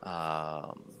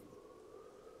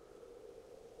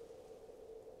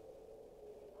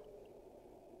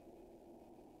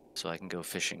 So I can go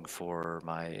fishing for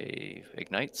my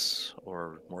ignites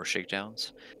or more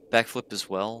shakedowns. Backflip as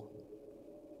well.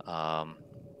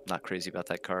 Not crazy about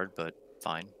that card, but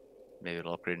fine. Maybe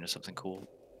it'll upgrade into something cool.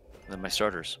 And then my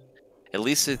starters. At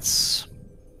least it's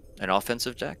an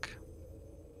offensive deck.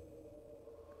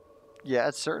 Yeah,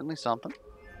 it's certainly something.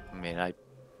 I mean, I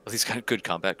at least got good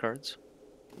combat cards.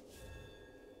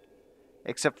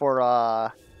 Except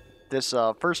for This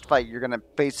first fight, you're gonna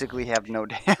basically have no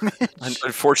damage.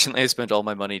 Unfortunately, I spent all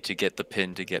my money to get the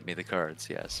pin to get me the cards,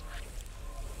 yes.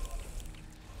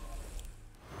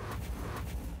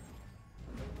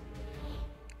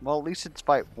 Well, at least it's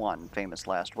fight 1, famous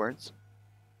last words.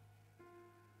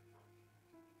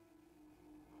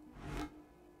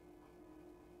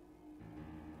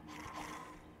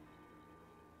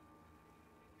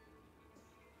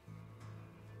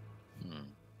 Hmm.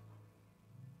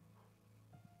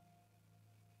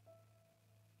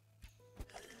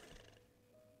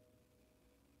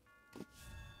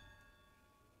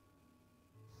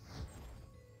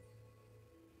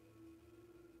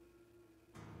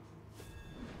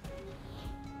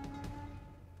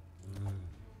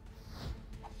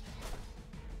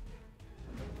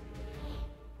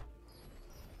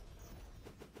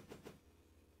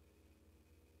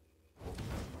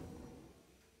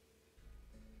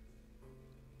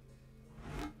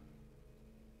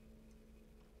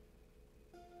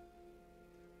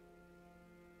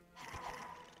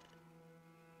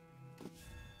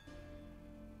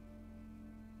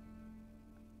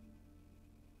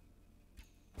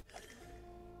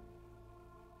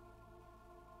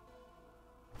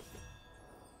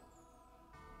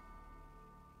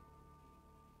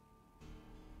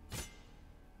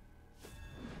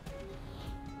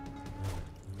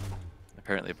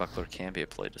 Apparently, Buckler can be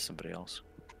applied to somebody else.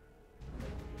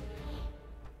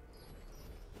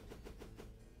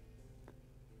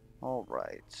 All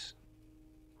right.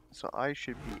 So I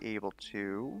should be able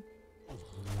to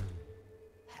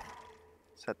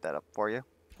set that up for you.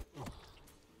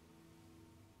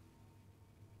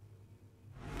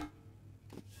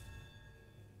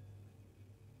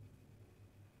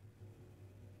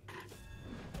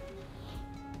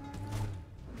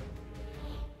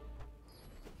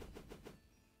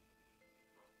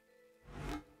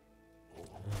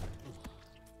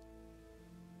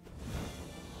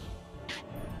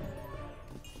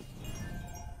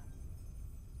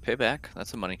 Payback,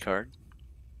 that's a money card.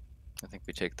 I think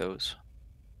we take those.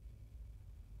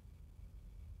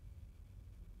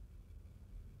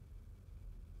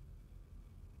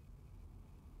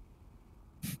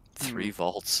 3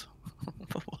 vaults.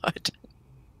 What?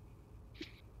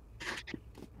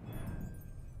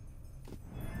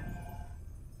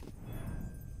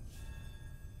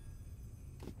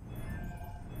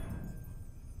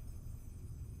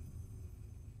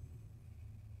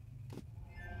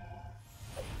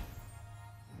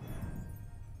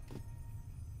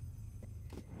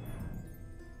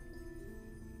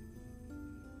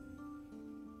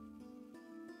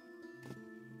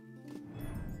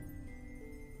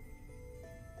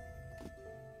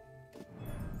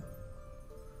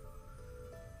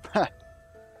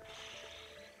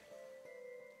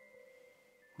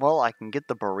 Well, I can get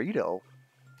the burrito.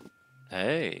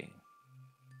 Hey.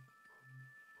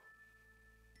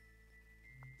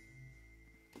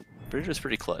 Burrito's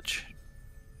pretty clutch.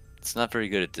 It's not very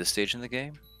good at this stage in the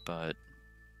game, but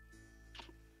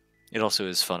it also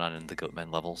is fun on the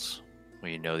Goatman levels,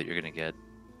 where you know that you're going to get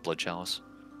Blood Chalice.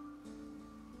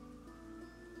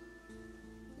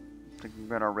 I think I'm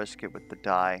gonna risk it with the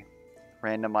die.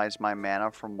 Randomize my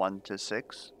mana from 1 to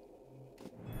 6.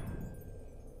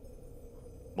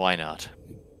 Why not?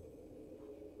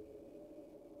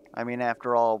 I mean,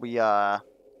 after all, we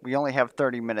only have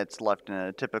 30 minutes left in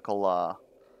a typical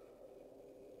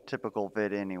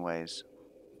vid anyways.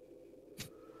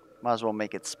 Might as well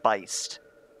make it spiced.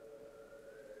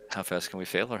 How fast can we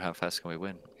fail, or how fast can we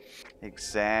win?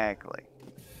 Exactly.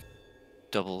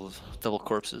 Double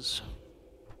corpses.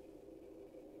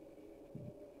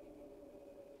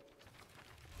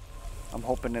 I'm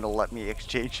hoping it'll let me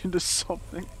exchange into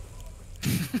something.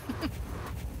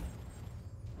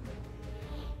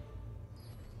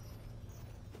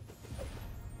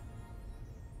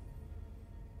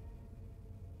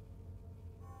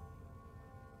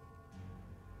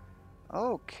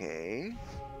 Okay.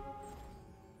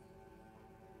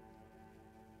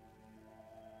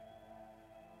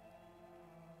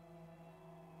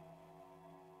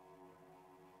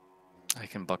 I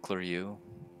can buckler you.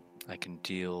 I can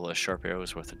deal a sharp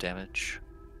arrow's worth of damage.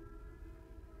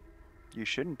 You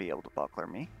shouldn't be able to buckler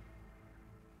me.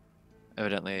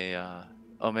 Evidently,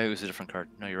 oh, maybe it was a different card.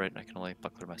 No, you're right. I can only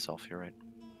buckler myself. You're right.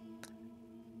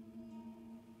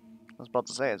 I was about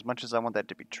to say, as much as I want that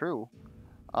to be true,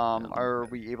 are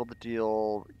we able to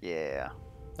deal... Yeah.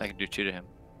 I can do 2 to him.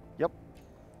 Yep.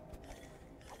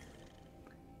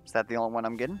 Is that the only one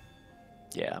I'm getting?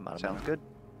 Yeah, I'm out of Sounds mana. good.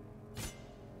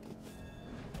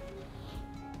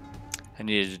 I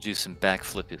needed to do some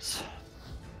backflippies.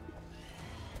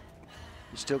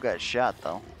 You still got shot,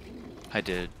 though. I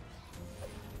did.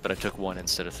 but I took 1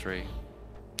 instead of 3.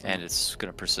 And it's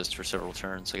going to persist for several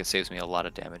turns, like it saves me a lot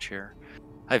of damage here.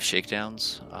 I have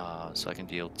shakedowns, so I can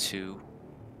deal 2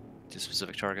 to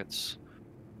specific targets.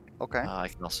 Okay. I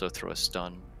can also throw a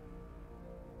stun.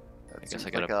 That I guess seems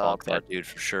I gotta like a bonk that dude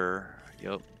for sure.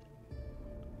 Yup.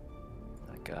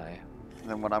 That guy.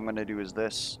 Then what I'm gonna do is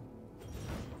this.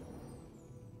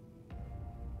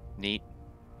 Neat.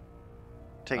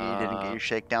 Take it you didn't get your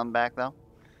shakedown back though?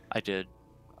 I did.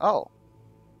 Oh.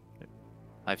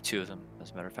 I have 2 of them, as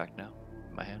a matter of fact, now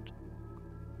in my hand.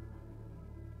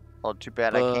 Well, too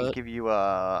bad I can't But give you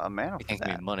a mana it for can't give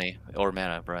me that. money or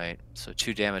mana, right? So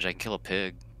 2 damage, I can kill a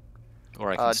pig,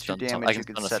 or I can 2 stun. I damage. You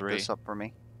can could stun a set 3, this up for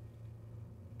me.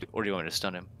 or do you want me to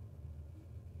stun him?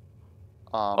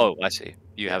 Um. Oh, I see.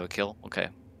 You Yeah. have a kill. Okay.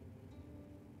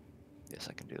 Yes,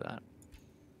 I can do that.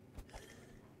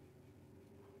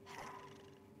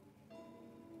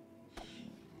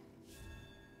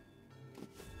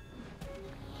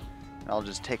 I'll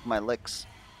just take my licks.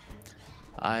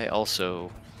 I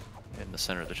also in the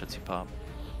center of the Tootsie Pop.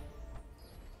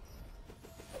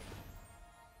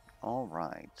 All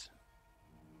right.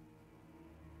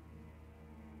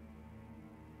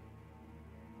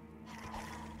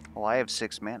 Oh, I have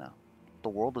 6 mana. The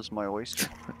world is my oyster.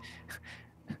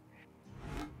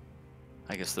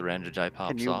 I guess the random die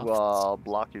pops Can you off.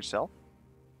 block yourself?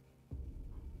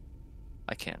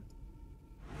 I can.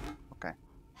 Okay.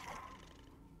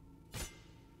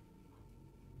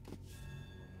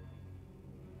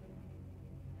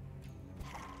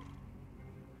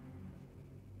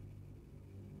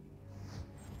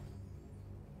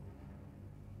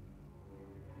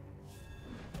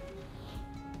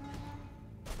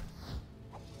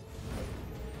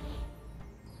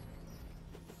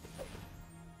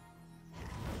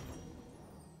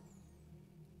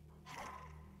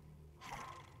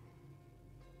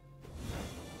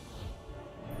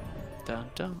 Dun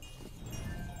dun.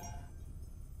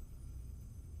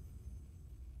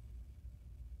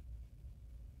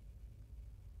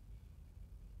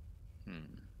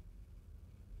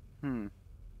 Hmm.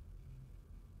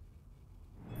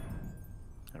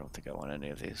 I don't think I want any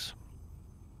of these.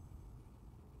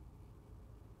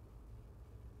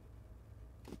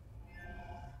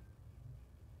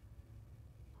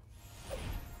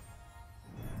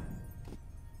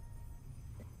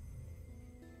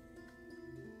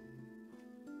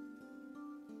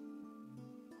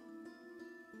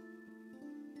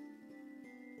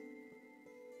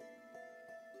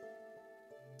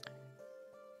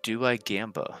 Do I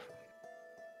Gamba?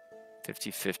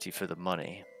 50-50 for the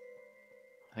money.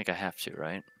 I think I have to,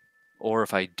 right? Or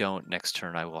if I don't, next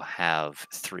turn I will have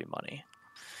 3 money.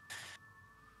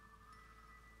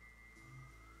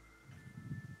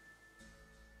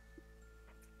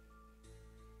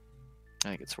 I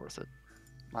think it's worth it.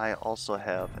 I also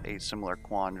have a similar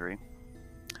quandary.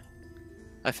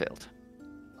 I failed.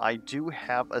 I do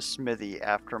have a smithy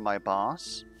after my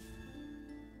boss.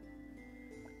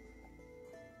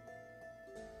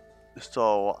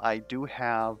 So I do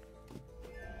have,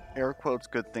 air quotes,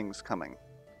 good things coming.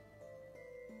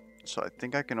 So I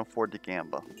think I can afford to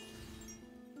Gamba.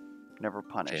 Never Pay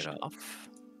punished. it off.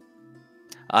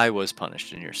 I was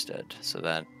punished in your stead, so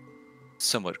that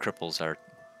somewhat cripples our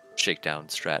shakedown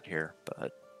strat here,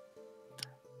 but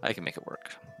I can make it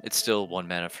work. It's still 1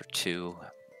 mana for 2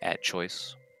 at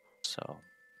choice, so.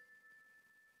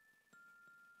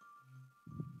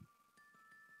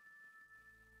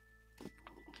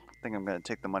 I think I'm going to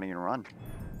take the money and run.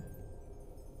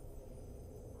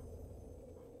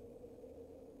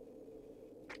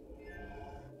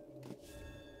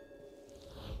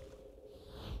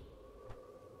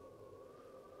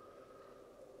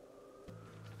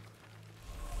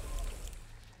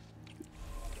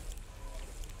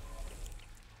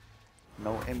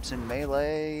 No imps in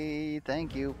melee.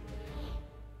 Thank you.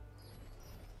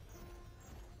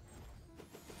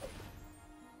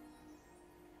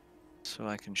 So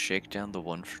I can shake down the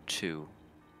 1 for 2.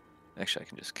 Actually, I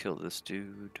can just kill this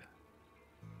dude.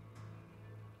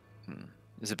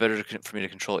 Is it better for me to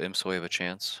control imps so we have a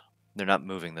chance? They're not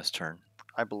moving this turn.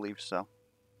 I believe so.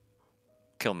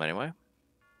 Kill him anyway?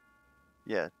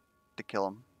 Yeah, to kill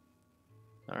him.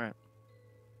 Alright.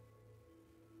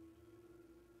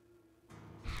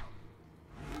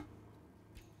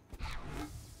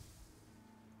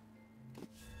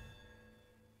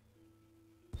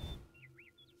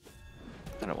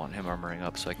 I don't want him armoring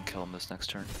up so I can kill him this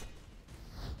next turn.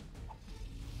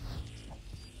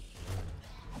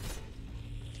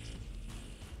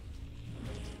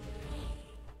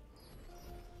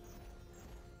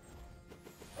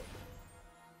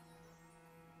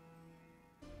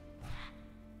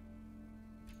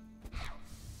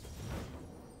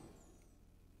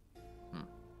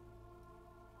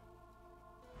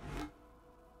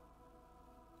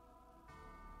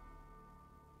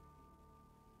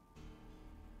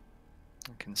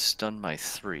 Can stun my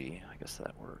 3. I guess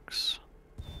that works.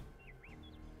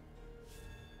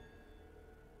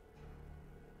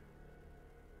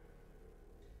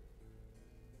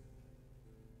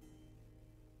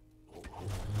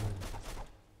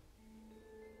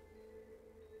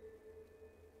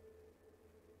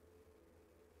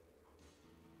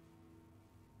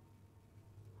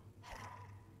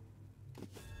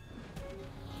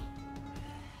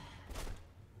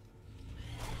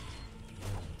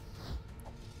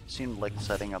 Seemed like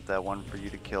setting up that one for you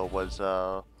to kill was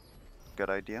a good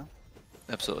idea.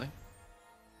 Absolutely.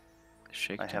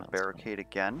 I have barricade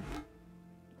again,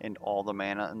 and all the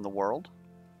mana in the world.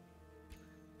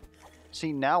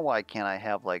 See, now why can't I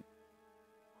have like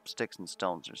sticks and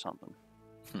stones or something?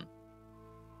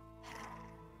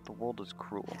 The world is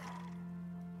cruel.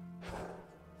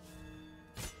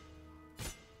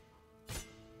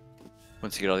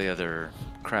 Once you get all the other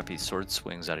crappy sword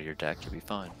swings out of your deck, you'll be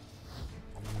fine.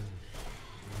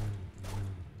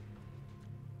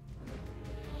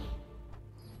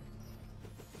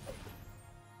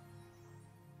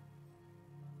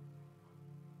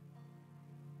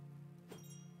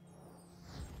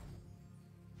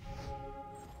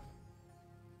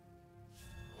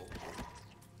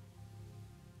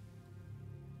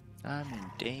 I'm in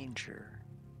danger.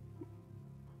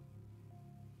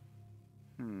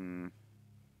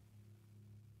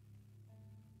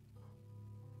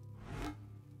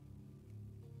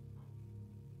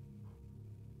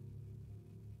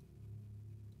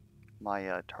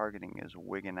 My targeting is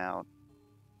wigging out.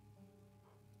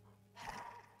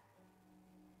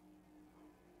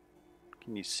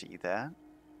 Can you see that?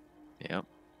 Yep.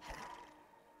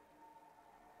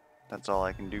 That's all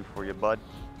I can do for you, bud.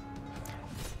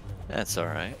 That's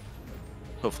alright.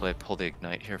 Hopefully I pull the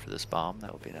ignite here for this bomb.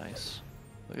 That would be nice.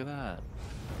 Look at that.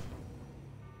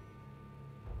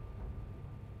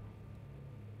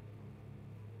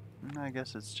 I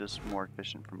guess it's just more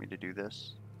efficient for me to do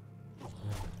this.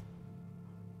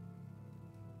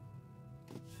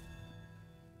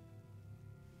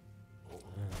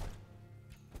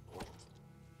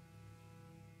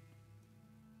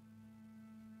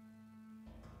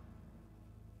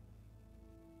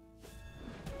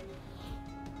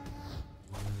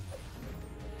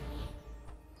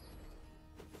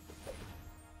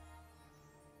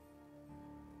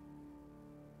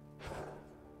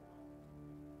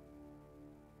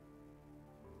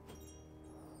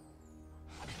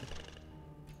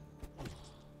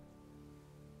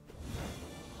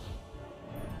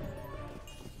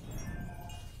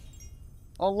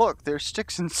 Oh look, there's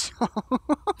sticks and stones.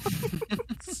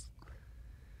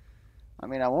 I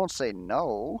mean, I won't say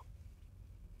no.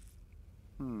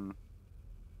 Do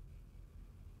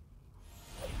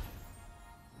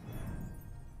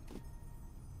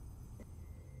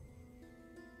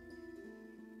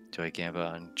I gamble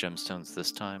on gemstones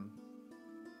this time?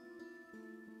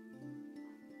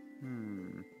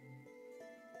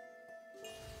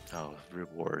 Oh,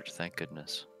 reward, thank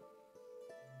goodness.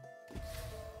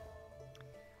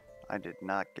 I did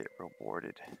not get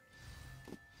rewarded.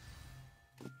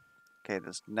 Okay,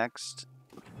 this next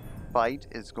fight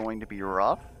is going to be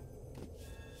rough.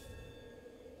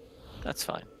 That's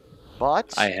fine.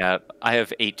 But I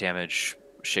have 8 damage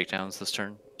shakedowns this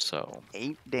turn, so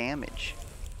 8 damage.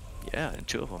 yeah, and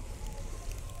 2 of them.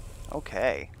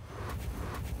 Okay.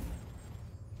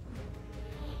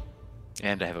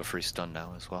 And I have a free stun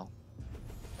now as well.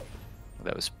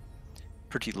 That was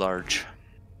pretty large.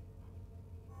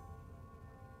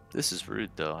 This is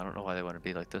rude though. I don't know why they want to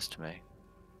be like this to me.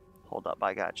 Hold up,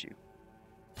 I got you.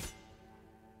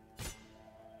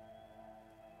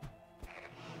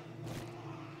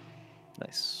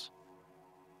 Nice.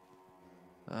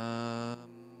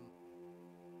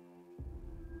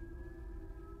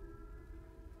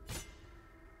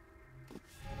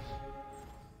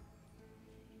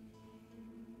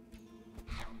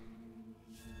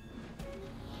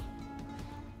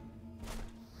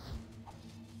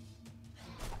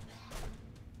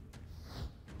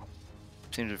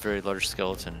 Seems a very large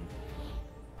skeleton.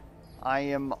 I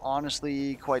am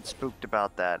honestly quite spooked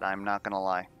about that, I'm not gonna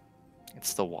lie.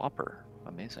 It's the Whopper.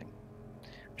 Amazing.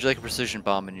 Would you like a precision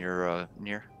bomb in your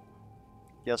near?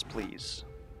 Yes, please.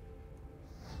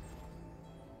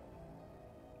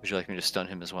 Would you like me to stun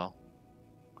him as well?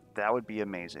 That would be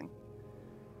amazing.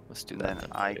 Let's do that Then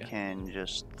for I you. can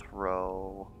just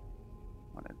throw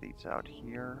one of these out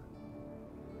here.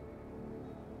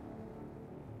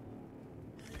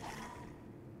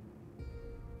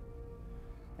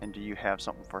 And do you have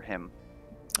something for him?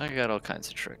 I got all kinds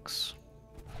of tricks.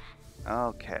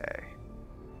 Okay.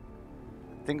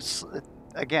 Things,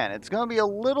 again, it's going to be a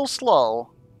little slow,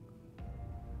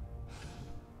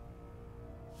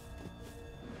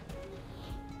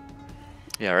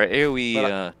 Yeah, our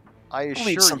AoE I will leave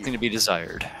assure something you, to be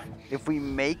desired. if we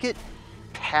make it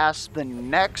past the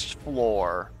next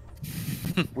floor,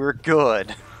 we're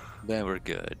good. Then we're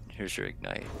good. Here's your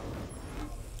ignite.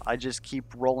 I just keep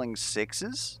rolling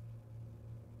 6s.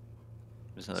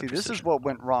 There's another See, this is precision. what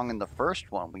went wrong in the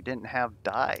first one. We didn't have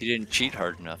die. You didn't cheat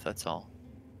hard enough, that's all.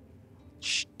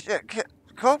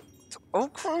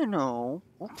 Okay, no.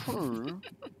 Okay.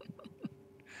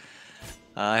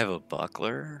 I have a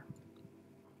buckler.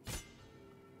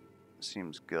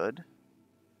 Seems good.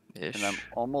 Ish. And I'm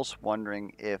almost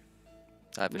wondering if...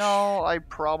 I have No, I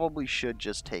probably should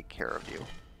just take care of you.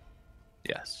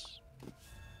 Yes.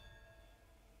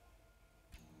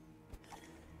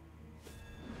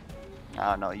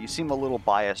 I don't know, you seem a little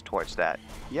biased towards that.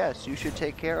 Yes, you should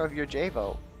take care of your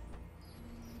Javo.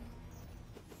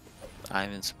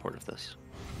 I'm in support of this.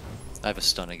 I have a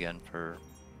stun again for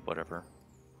whatever.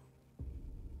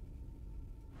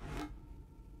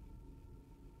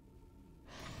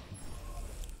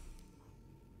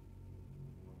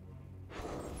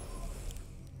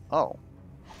 Oh.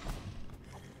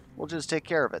 We'll just take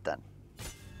care of it then.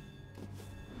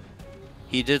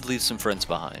 He did leave some friends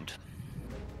behind.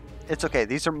 It's okay,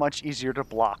 these are much easier to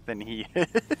block than he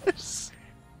is.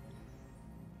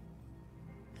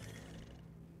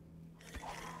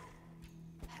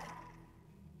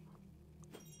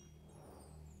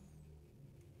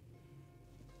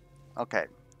 Okay,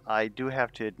 I do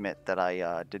have to admit that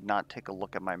I did not take a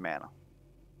look at my mana.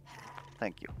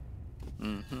 Thank you.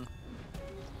 Mm-hmm.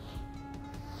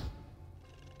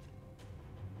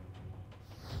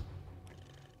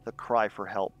 The cry for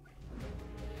help.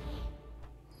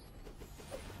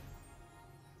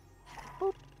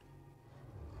 Boop.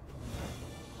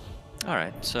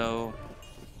 Alright, so...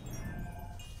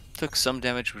 Took some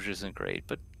damage, which isn't great,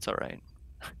 but it's alright.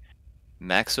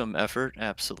 Maximum effort?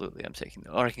 Absolutely, I'm taking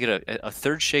that. Or I can get a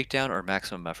third shakedown or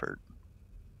maximum effort.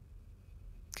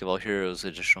 Give all heroes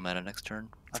additional mana next turn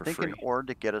for I think free. in order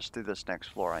to get us through this next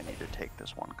floor, I need to take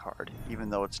this one card,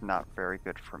 even though it's not very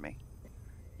good for me.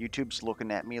 YouTube's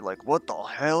looking at me like, what the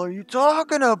hell are you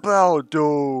talking about,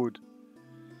 dude?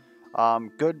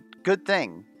 Good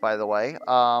thing, by the way.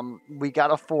 We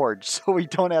got a forge, so we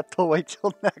don't have to wait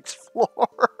till next floor.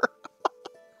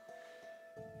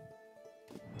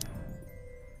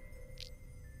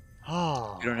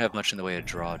 Oh. We don't have much in the way of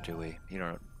draw, do we? You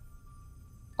don't.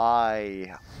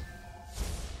 I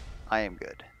am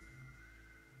good.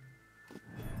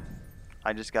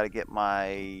 I just got to get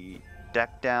my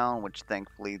deck down, which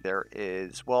thankfully there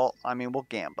is. Well, I mean, we'll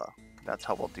Gamba. That's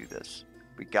how we'll do this.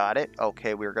 We got it.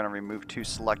 Okay, we're going to remove 2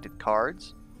 selected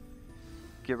cards.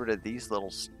 Get rid of these little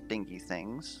stinky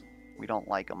things. We don't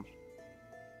like them.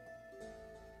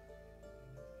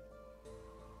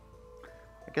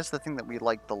 I guess the thing that we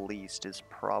like the least is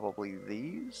probably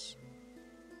these.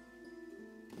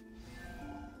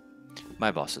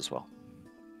 My boss as well.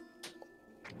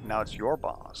 Now it's your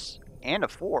boss. And a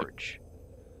forge.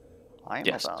 I am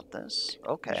Yes. about this.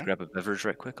 Okay. Just grab a beverage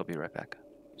right quick. I'll be right back.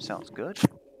 Sounds good.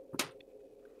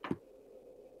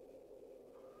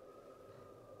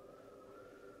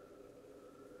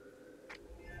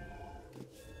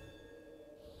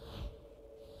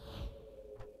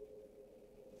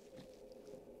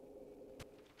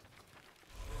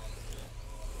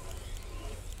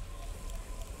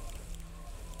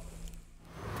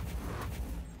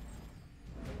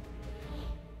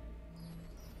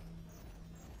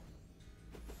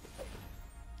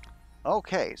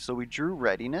 Okay, so we drew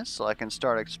readiness, so I can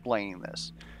start explaining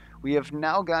this. We have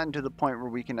now gotten to the point where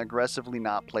we can aggressively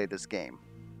not play this game.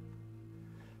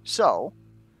 So,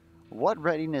 what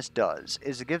readiness does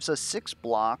is it gives us 6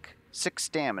 block, 6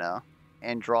 stamina,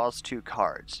 and draws 2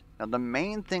 cards. Now the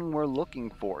main thing we're looking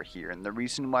for here, and the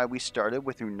reason why we started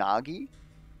with Unagi,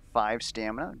 5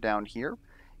 stamina down here,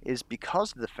 is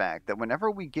because of the fact that whenever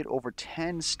we get over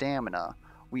 10 stamina,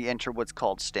 we enter what's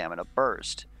called Stamina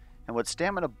Burst. And what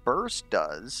Stamina Burst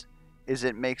does is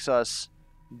it makes us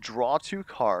draw 2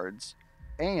 cards,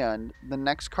 and the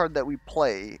next card that we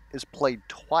play is played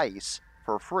twice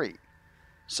for free.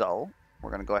 So,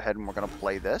 we're going to go ahead and we're going to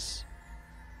play this.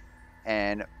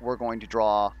 And we're going to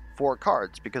draw 4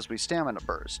 cards because we Stamina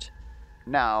Burst.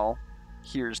 Now,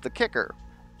 here's the kicker.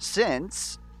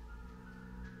 Since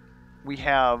we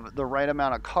have the right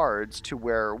amount of cards to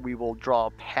where we will draw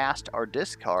past our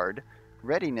discard,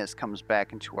 readiness comes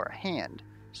back into our hand.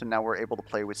 So now we're able to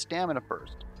play with Stamina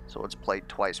Burst. So it's played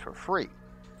twice for free.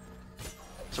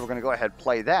 So we're going to go ahead and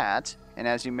play that. And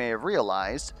as you may have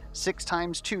realized, 6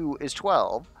 times 2 is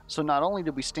 12. So not only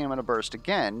did we Stamina Burst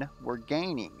again, we're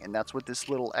gaining. And that's what this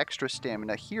little extra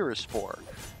stamina here is for.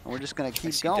 And we're just going to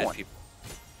keep going.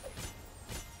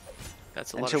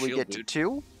 That's a lot until of we shield, get to dude.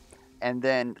 2. And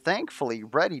then, thankfully,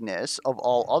 readiness of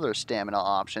all other stamina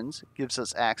options gives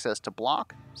us access to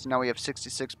block. So now we have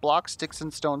 66 block. Sticks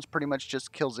and stones pretty much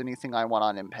just kills anything I want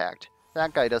on impact.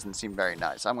 That guy doesn't seem very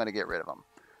nice. I'm going to get rid of him.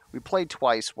 We played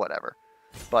twice, whatever.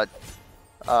 But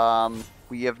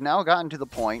we have now gotten to the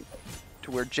point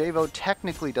to where Javo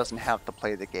technically doesn't have to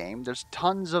play the game. There's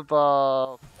tons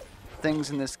of things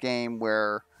in this game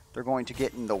where they're going to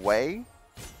get in the way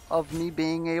of me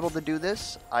being able to do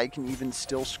this. I can even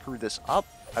still screw this up.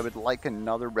 I would like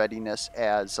another readiness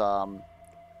as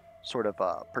sort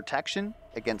of protection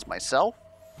against myself.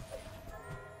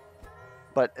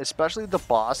 But especially the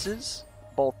bosses,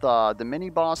 both the mini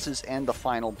bosses and the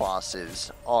final bosses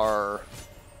are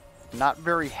not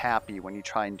very happy when you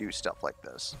try and do stuff like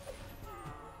this.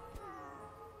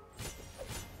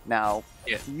 Now,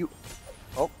 Yeah.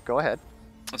 Oh, go ahead.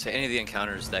 Let's say any of the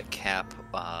encounters that cap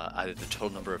either the total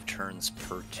number of turns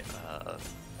per or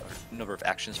number of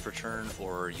actions per turn,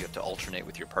 or you have to alternate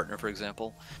with your partner, for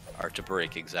example, are to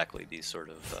break exactly these sort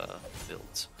of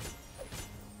builds.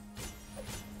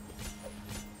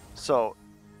 So,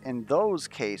 in those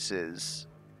cases,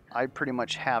 I pretty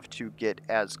much have to get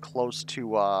as close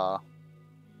to, I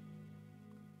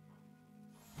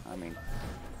mean,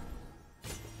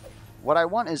 what I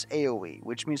want is AoE,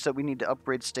 which means that we need to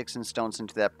upgrade sticks and stones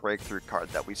into that breakthrough card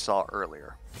that we saw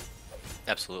earlier.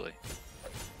 Absolutely.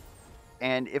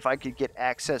 And if I could get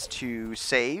access to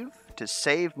save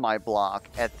my block,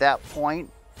 at that point,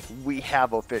 we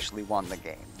have officially won the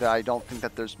game. I don't think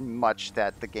that there's much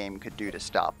that the game could do to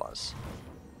stop us.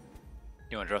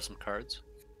 You want to draw some cards?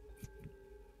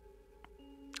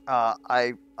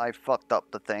 I fucked up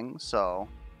the thing, so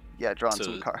yeah, drawing So-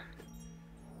 some cards.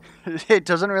 It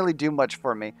doesn't really do much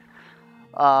for me.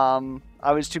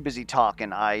 I was too busy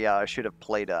talking. I should have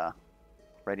played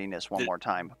readiness one more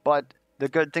time. But the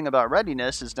good thing about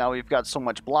readiness is now we've got so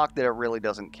much block that it really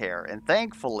doesn't care. And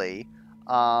thankfully,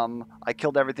 I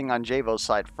killed everything on Javo's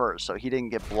side first, so he didn't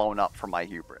get blown up for my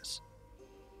hubris.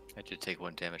 I did take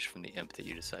 1 damage from the imp that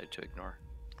you decided to ignore.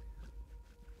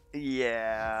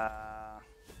 Yeah.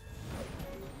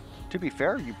 To be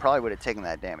fair, you probably would have taken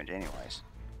that damage anyways.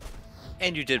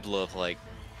 And you did blow up, like,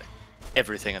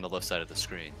 everything on the left side of the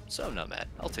screen. So I'm not mad.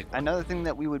 I'll take 1. Another thing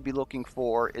that we would be looking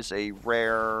for is a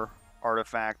rare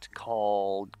artifact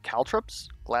called caltrops,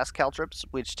 glass caltrops,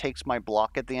 which takes my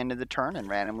block at the end of the turn and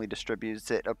randomly distributes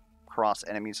it across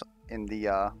enemies in the,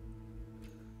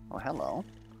 Oh, hello.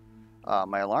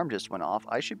 My alarm just went off.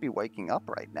 I should be waking up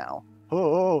right now.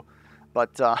 Oh,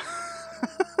 but,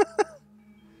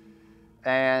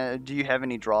 and do you have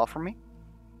any draw for me?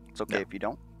 It's okay No. if you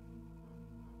don't.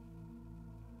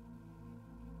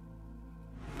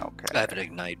 Okay. I have an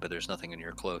ignite, but there's nothing in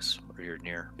your close or you're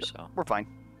near, so. We're fine.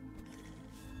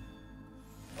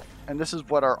 And this is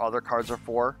what our other cards are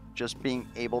for, just being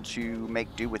able to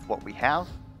make do with what we have.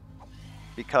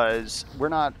 Because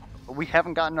we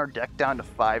haven't gotten our deck down to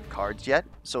 5 cards yet,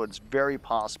 so it's very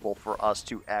possible for us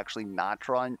to actually not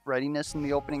draw readiness in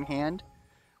the opening hand,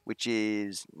 which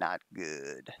is not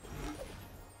good.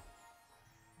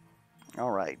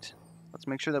 Alright, let's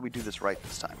make sure that we do this right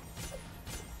this time.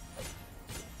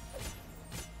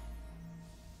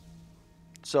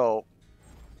 So,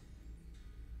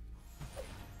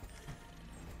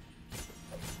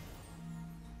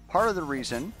 part of the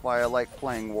reason why I like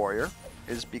playing Warrior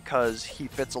is because he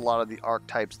fits a lot of the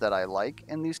archetypes that I like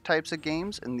in these types of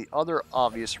games, and the other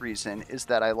obvious reason is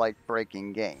that I like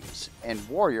breaking games, and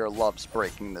Warrior loves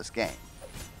breaking this game.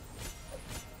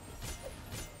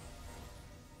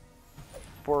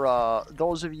 For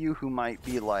those of you who might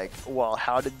be like, well,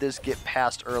 how did this get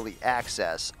past early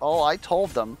access? Oh, I told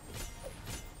them.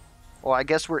 Well, I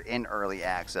guess we're in early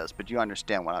access, but you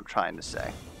understand what I'm trying to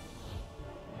say.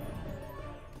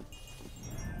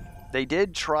 They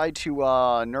did try to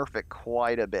nerf it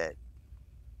quite a bit.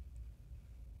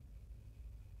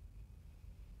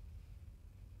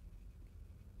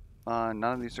 None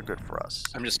of these are good for us.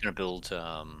 I'm just going to build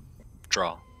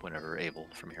draw whenever able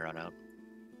from here on out.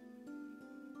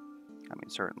 I mean,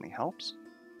 certainly helps.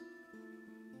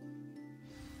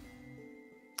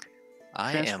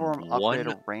 Transform, upgrade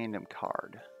a random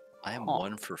card. I am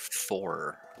 1 for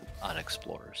 4 on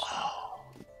explorers. Oh,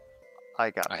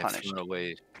 I got punished. I have thrown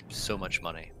away so much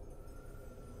money.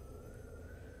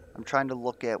 I'm trying to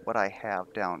look at what I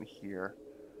have down here.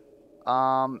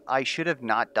 I should have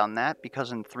not done that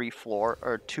because in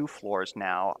 2 floors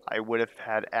now, I would have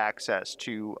had access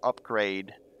to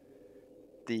upgrade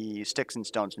the sticks and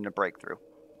stones into breakthrough.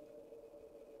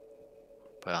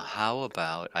 Well, how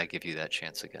about I give you that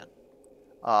chance again?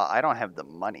 I don't have the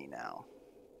money now.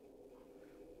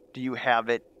 Do you have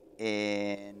it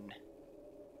in...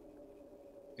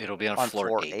 It'll be on On floor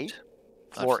floor 8. 8?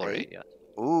 On Floor floor 8? 8,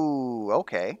 yeah. Ooh,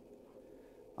 okay.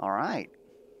 All right.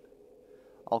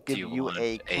 I'll Do give you you want a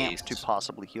a... camp to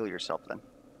possibly heal yourself then.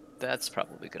 That's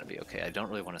probably going to be okay. I don't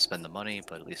really want to spend the money,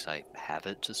 but at least I have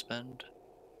it to spend.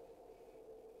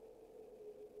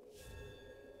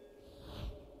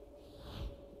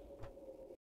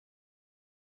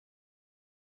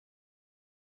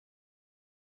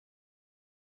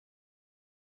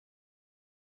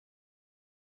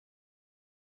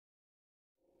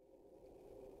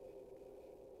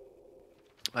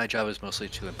 My job is mostly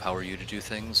to empower you to do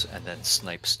things and then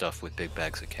snipe stuff with big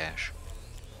bags of cash.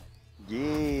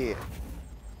 Yeah.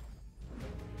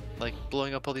 Like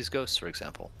blowing up all these ghosts, for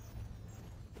example.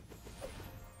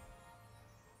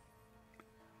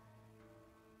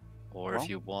 Or Well, if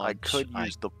you want... I could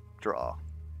use the draw.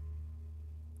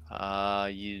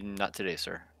 Not today,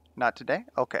 sir. Not today?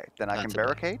 Okay, then I Not can today.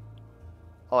 barricade.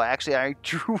 Oh, actually, I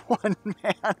drew 1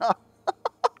 mana.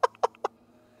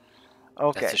 That's a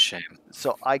Okay, shame.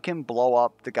 so I can blow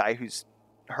up the guy who's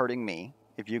hurting me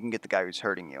if you can get the guy who's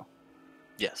hurting you.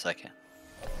 Yes, I can.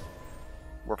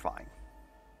 We're fine.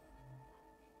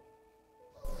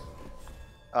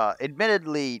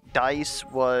 Admittedly, dice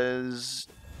was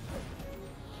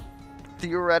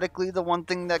theoretically the one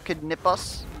thing that could nip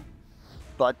us,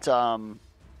 but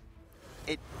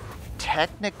it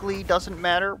technically doesn't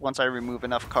matter once I remove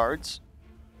enough cards.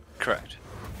 Correct.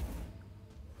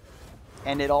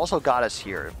 And it also got us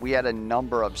here. We had a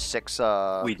number of 6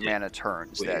 We did. mana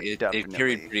turns that It definitely...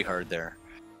 carried pretty hard there.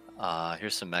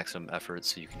 Here's some maximum effort,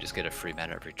 so you can just get a free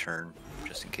mana every turn,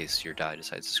 just in case your die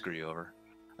decides to screw you over.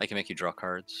 I can make you draw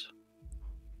cards.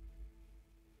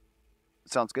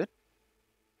 Sounds good.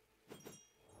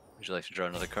 Would you like to draw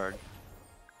another card?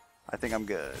 I think I'm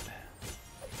good.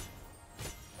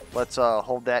 Let's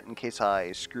hold that in case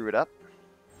I screw it up.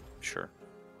 Sure.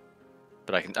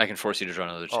 But I can force you to draw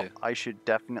another Oh, too. I should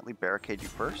definitely barricade you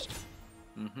first.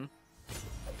 Mm-hmm.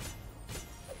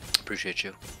 Appreciate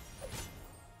you.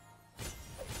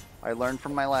 I learned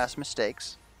from my last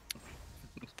mistakes.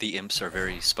 The imps are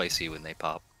very spicy when they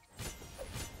pop.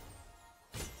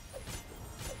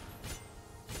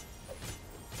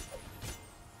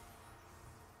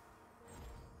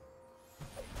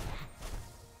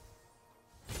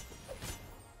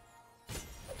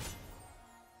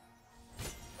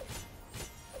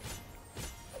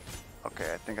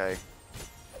 Okay, I think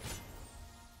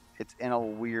it's in a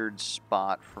weird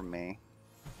spot for me.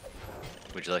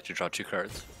 Would you like to draw 2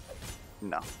 cards?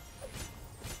 No. For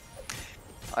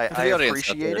I the audience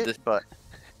out appreciate there, it, but...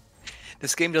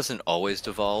 This game doesn't always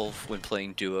devolve when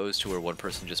playing duos to where one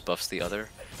person just buffs the other.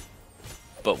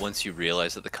 But once you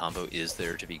realize that the combo is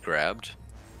there to be grabbed,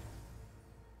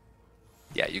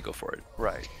 yeah, you go for it.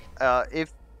 Right.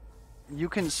 If you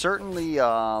can certainly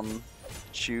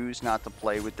choose not to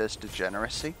play with this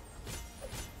degeneracy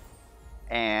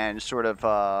and sort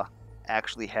of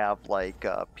actually have like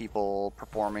people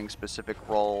performing specific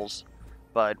roles,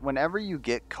 but whenever you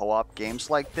get co-op games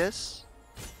like this,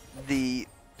 the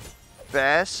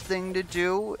best thing to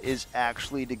do is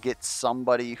actually to get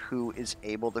somebody who is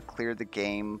able to clear the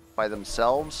game by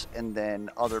themselves, and then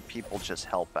other people just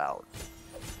help out.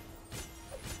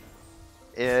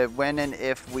 When and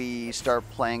if we start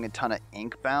playing a ton of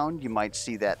Inkbound, you might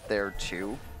see that there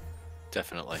too.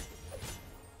 Definitely.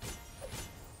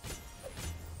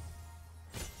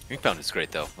 Inkbound is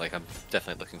great though. Like, I'm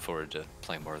definitely looking forward to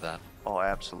playing more of that. Oh,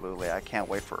 absolutely. I can't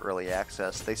wait for early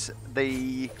access.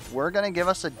 They were going to give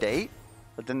us a date,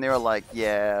 but then they were like,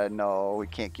 yeah, no, we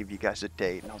can't give you guys a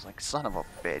date. And I was like, son of a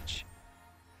bitch.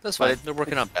 That's But fine. They're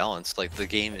working on balance. Like, the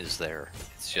game is there.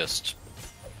 It's just...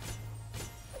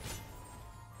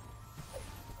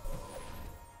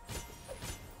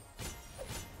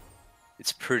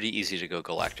 It's pretty easy to go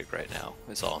galactic right now,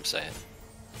 is all I'm saying.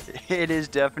 It is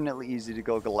definitely easy to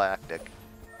go galactic.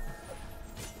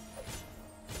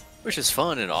 Which is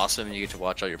fun and awesome, and you get to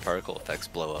watch all your particle effects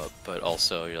blow up, but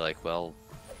also you're like, well...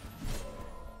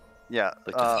 Yeah,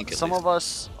 like to think at some least. of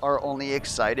us are only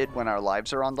excited when our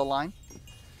lives are on the line.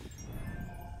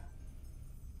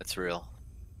 That's real.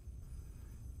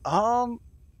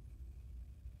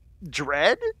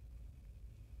 Dread?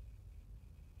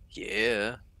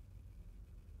 Yeah.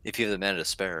 If you have the mana to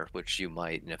spare, which you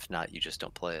might, and if not, you just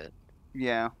don't play it.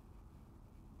 Yeah.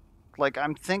 Like,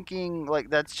 I'm thinking,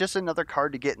 like, that's just another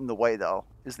card to get in the way, though,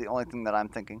 is the only thing that I'm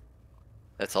thinking.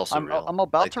 That's also real. I'm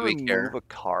about Like, to do we care? remove a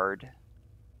card.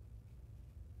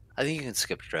 I think you can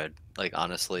skip Dread. Like,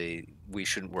 honestly, we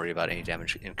shouldn't worry about any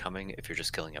damage incoming if you're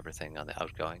just killing everything on the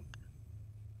outgoing.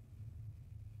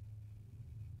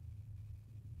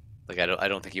 Like I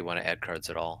don't think you want to add cards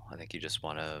at all. I think you just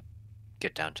want to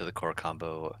get down to the core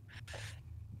combo,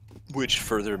 which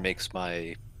further makes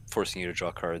my forcing you to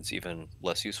draw cards even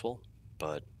less useful.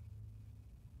 But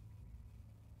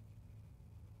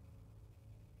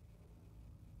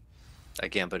I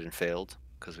gambled and failed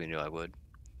because we knew I would.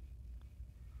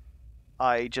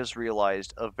 I just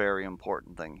realized a very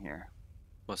important thing here.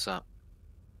 What's that?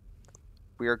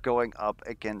 We are going up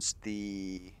against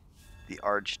the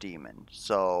Archdemon,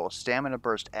 so Stamina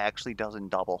Burst actually doesn't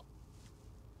double.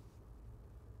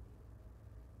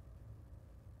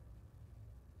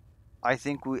 I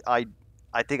think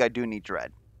I do need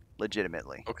Dread,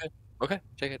 legitimately. Okay. Okay.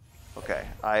 Take it. Okay,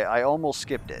 I almost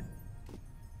skipped it.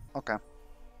 Okay.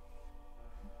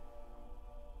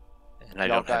 And I Y'all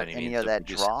don't have got any any means of of that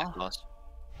reducing the draw? cost.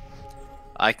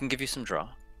 I can give you some draw.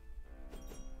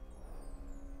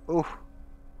 Ooh,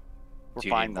 we're Do you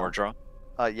fine need more though. draw?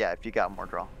 Yeah, if you got more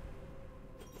draw.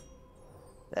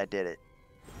 That did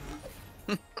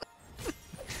it.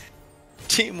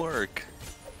 Teamwork.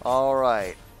 All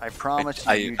right. I promise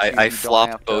you, I, YouTube, I, I you don't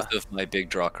flopped have both to. of my big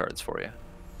draw cards for you.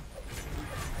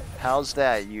 How's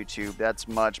that, YouTube? That's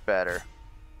much better.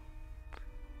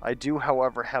 I do,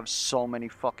 however, have so many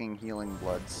fucking healing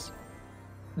bloods.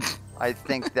 I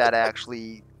think that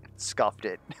actually scuffed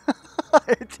it.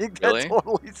 I think that Really?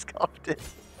 totally scuffed it.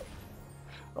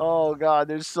 Oh god,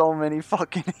 there's so many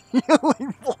fucking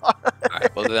healing bloods.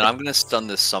 Alright, well then I'm gonna stun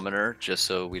this summoner just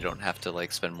so we don't have to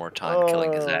like spend more time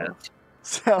killing his Oh, ass.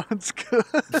 sounds good.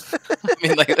 I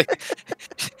mean like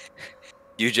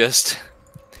you just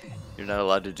you're not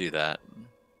allowed to do that.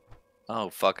 Oh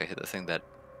fuck, I hit the thing that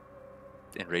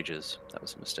enrages. That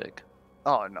was a mistake.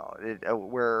 Oh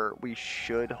no, we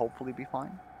should hopefully be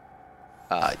fine.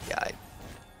 Yeah,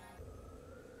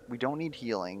 We don't need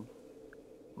healing.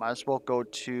 Might as well go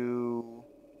to.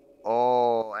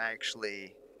 Oh,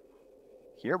 actually,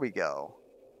 here we go.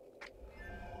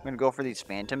 I'm gonna go for these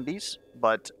phantom beasts,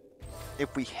 but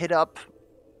if we hit up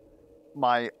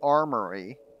my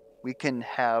armory, we can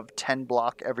have 10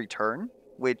 block every turn,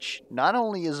 which not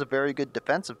only is a very good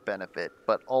defensive benefit,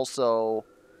 but also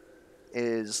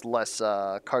is less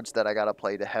cards that I gotta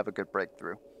play to have a good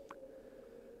breakthrough.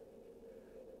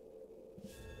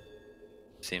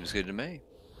 seems good to me.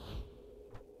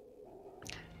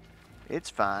 It's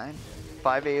fine.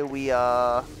 5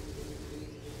 AoE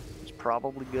is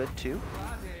probably good too.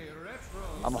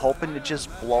 I'm hoping to just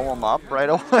blow them up right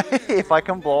away. If I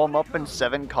can blow them up in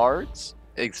 7 cards.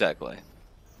 Exactly.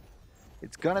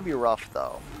 It's gonna be rough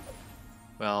though.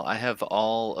 Well, I have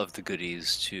all of the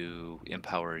goodies to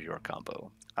empower your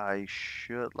combo. I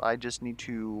just need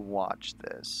to watch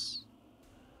this.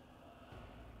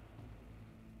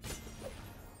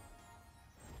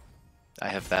 I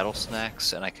have battle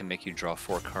snacks and I can make you draw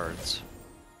 4 cards.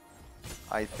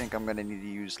 I think I'm gonna need to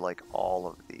use like all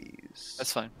of these.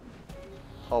 That's fine.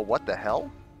 Oh, what the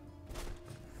hell?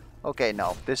 Okay,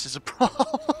 no, this is a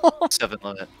problem. 7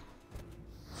 limit.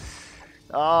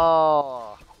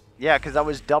 Oh, yeah, because I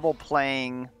was double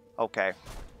playing. Okay.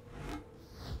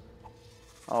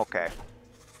 Okay.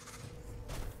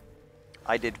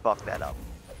 I did fuck that up.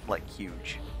 Like,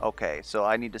 huge. Okay, so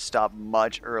I need to stop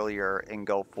much earlier and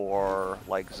go for,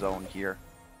 like, zone here.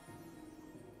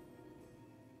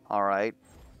 Alright.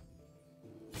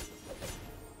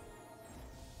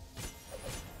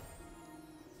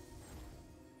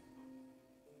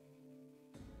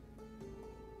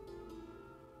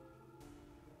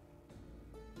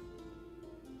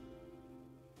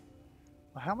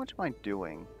 How much am I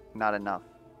doing? Not enough.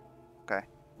 Okay.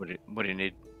 What do you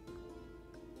need?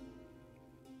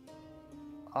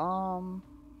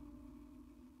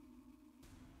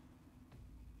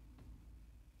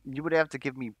 You would have to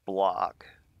give me block.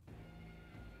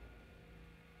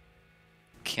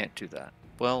 Can't do that.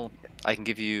 Well, I can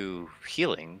give you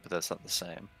healing, but that's not the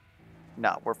same.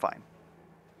 No, we're fine.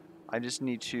 I just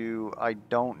need to. I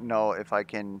don't know if I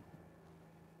can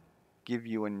give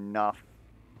you enough.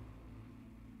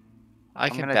 I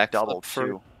I'm can gonna double backflip for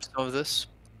too. some of this,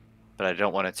 but I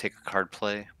don't want to take a card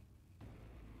play.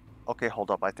 Okay,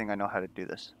 hold up. I think I know how to do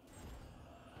this.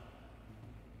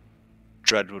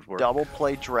 Dread would work. Double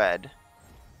play Dread.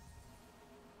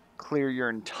 Clear your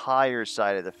entire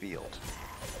side of the field.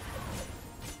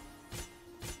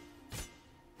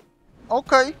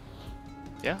 Okay.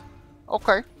 Yeah.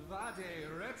 Okay.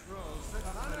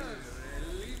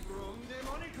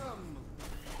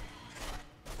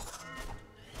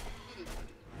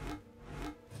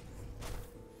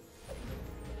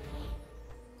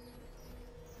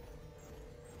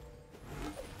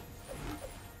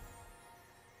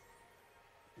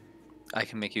 I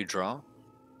can make you draw.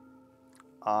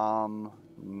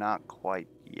 Not quite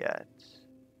yet.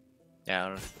 Yeah, I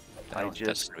don't think that's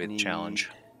just gonna be the need... challenge.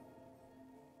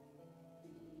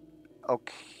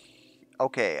 Okay.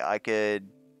 Okay, I could...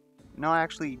 No,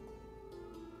 actually,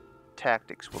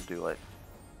 tactics will do it.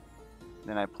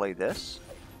 Then I play this.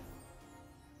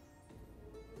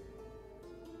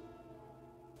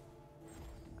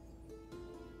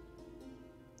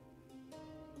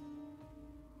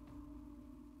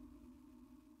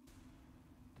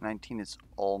 $19 is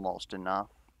almost enough.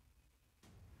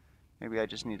 Maybe I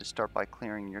just need to start by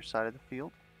clearing your side of the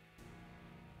field.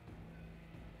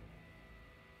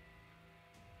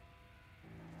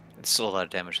 It's still a lot of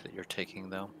damage that you're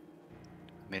taking, though.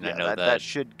 I mean, I Yeah, know that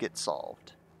should get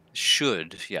solved.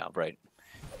 should, yeah, right.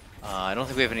 I don't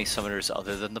think we have any summoners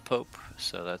other than the Pope,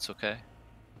 so that's okay.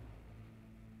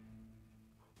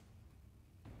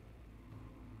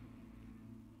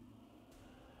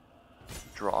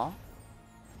 Draw.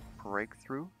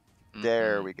 Breakthrough.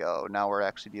 There we go. Now we're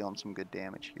actually dealing some good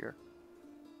damage here.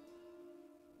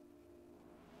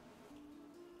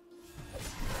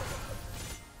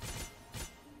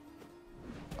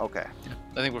 Okay. Yeah,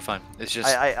 I think we're fine. It's just...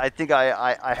 I think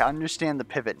I understand the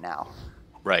pivot now.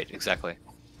 Right, exactly.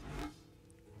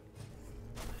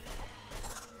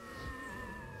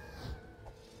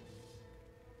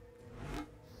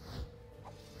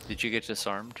 Did you get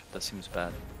disarmed? That seems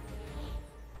bad.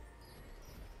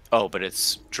 Oh, but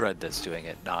it's Dread that's doing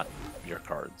it, not your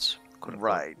cards. Quote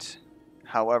unquote. Right.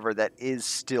 However, that is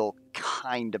still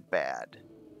kind of bad.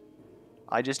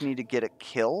 I just need to get a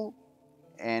kill,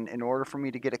 and in order for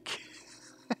me to get a kill...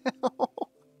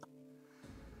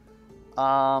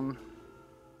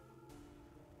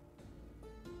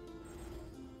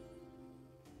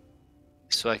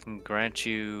 So I can grant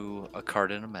you a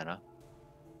card and a mana.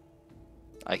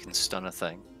 I can stun a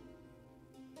thing.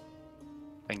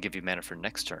 I can give you mana for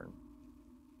next turn.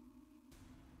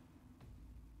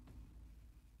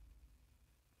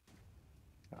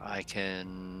 I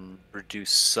can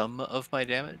reduce some of my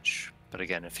damage, but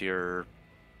again, if you're...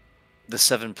 The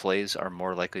 7 plays are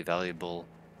more likely valuable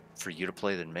for you to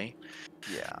play than me.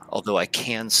 Yeah. Although I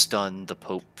can stun the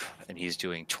Pope, and he's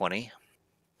doing 20.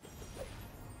 I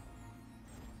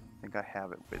think I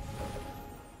have it with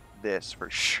this for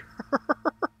sure.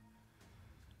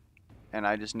 And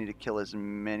I just need to kill as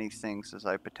many things as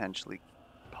I potentially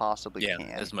possibly can. Yeah,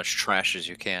 as much trash as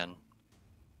you can.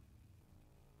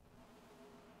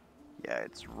 Yeah,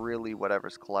 it's really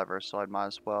whatever's clever, so I might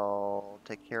as well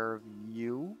take care of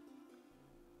you.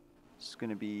 It's going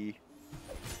to be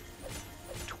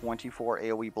 24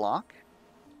 AoE block.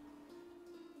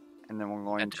 And then we're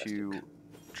going to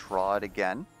draw it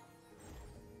again.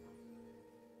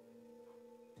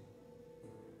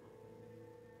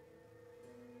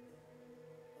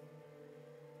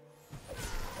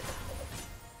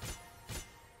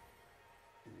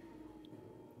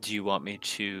 Do you want me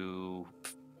to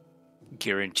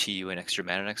guarantee you an extra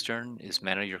mana next turn? Is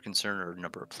mana your concern or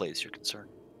number of plays your concern?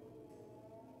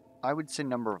 I would say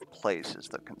number of plays is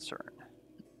the concern.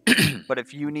 But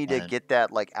if you need to get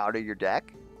that like out of your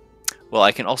deck... Well,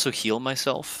 I can also heal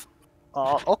myself.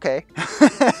 Okay.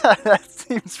 That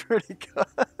seems pretty good.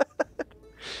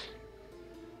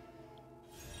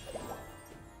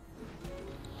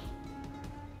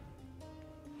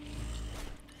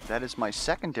 That is my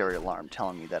secondary alarm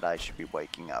telling me that I should be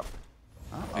waking up.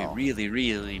 We really,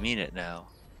 really mean it now.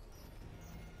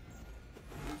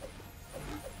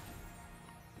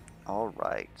 All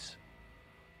right.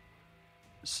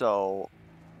 So,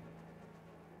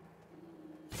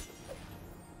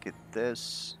 get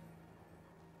this.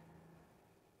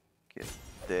 Get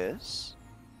this.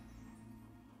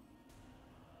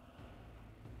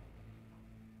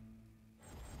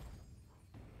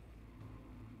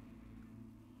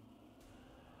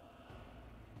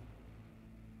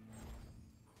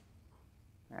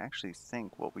 I actually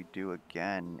think what we do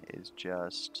again is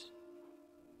just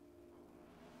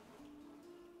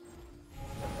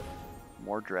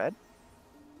more dread.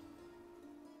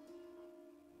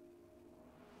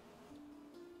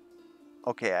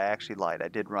 Okay, I actually lied. I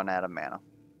did run out of mana.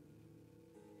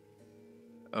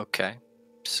 Okay.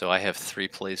 So I have 3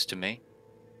 plays to me.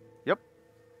 Yep.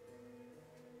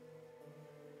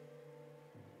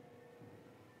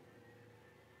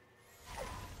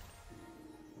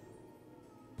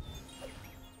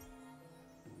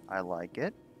 I like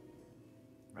it.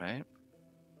 Right.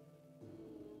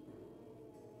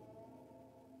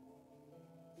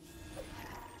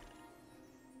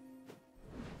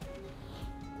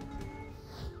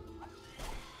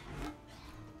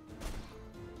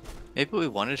 Maybe we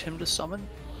wanted him to summon?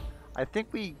 I think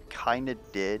we kind of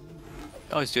did.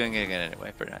 Oh, he's doing it again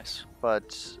anyway. Very nice.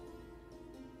 But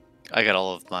I got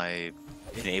all of my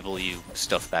enable you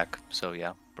stuff back, so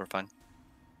yeah, we're fine.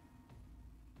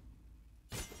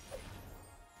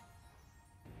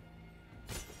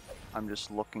 I'm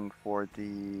just looking for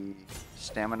the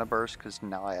stamina burst because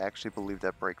now I actually believe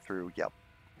that breakthrough. Yep,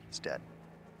 it's dead.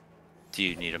 Do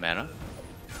you need a mana?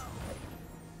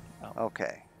 Oh.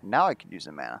 Okay, now I can use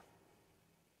a mana.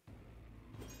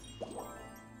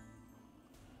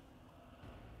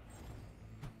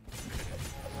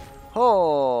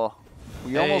 Oh,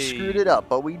 we almost screwed it up,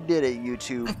 but we did it,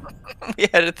 YouTube. We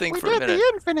had to think We for a did minute.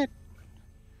 the infinite.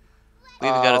 We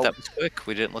even got it that was quick.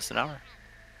 We didn't list an hour.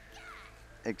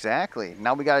 Exactly.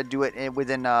 Now we got to do it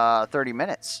within 30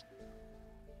 minutes.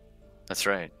 That's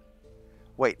right.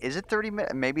 Wait, is it 30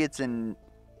 minutes? Maybe it's an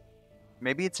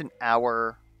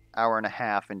hour, hour and a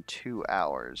half, and 2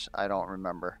 hours. I don't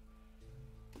remember.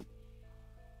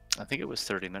 I think it was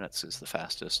 30 minutes is the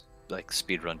fastest like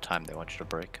speedrun time they want you to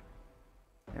break.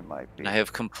 It might be. And I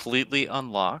have completely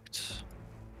unlocked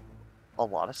a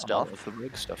lot of all stuff. of the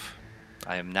rig stuff.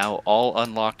 I am now all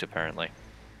unlocked apparently.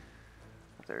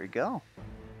 There you go.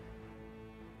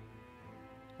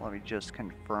 Let me just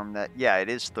confirm that. Yeah, it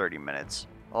is 30 minutes.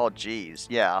 Oh, geez.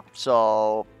 Yeah.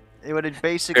 So it would have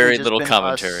basically Very just little been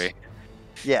commentary. us.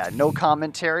 Yeah, no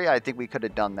commentary. I think we could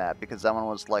have done that because that one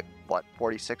was like, what,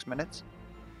 46 minutes?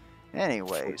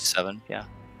 Anyways. 7, yeah.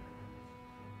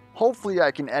 Hopefully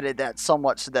I can edit that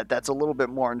somewhat so that that's a little bit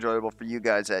more enjoyable for you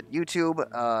guys at YouTube.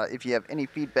 If you have any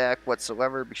feedback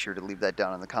whatsoever, be sure to leave that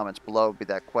down in the comments below. Be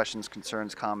that questions,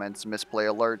 concerns, comments, misplay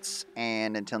alerts.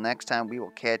 And until next time, we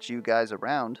will catch you guys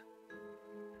around.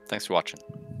 Thanks for watching.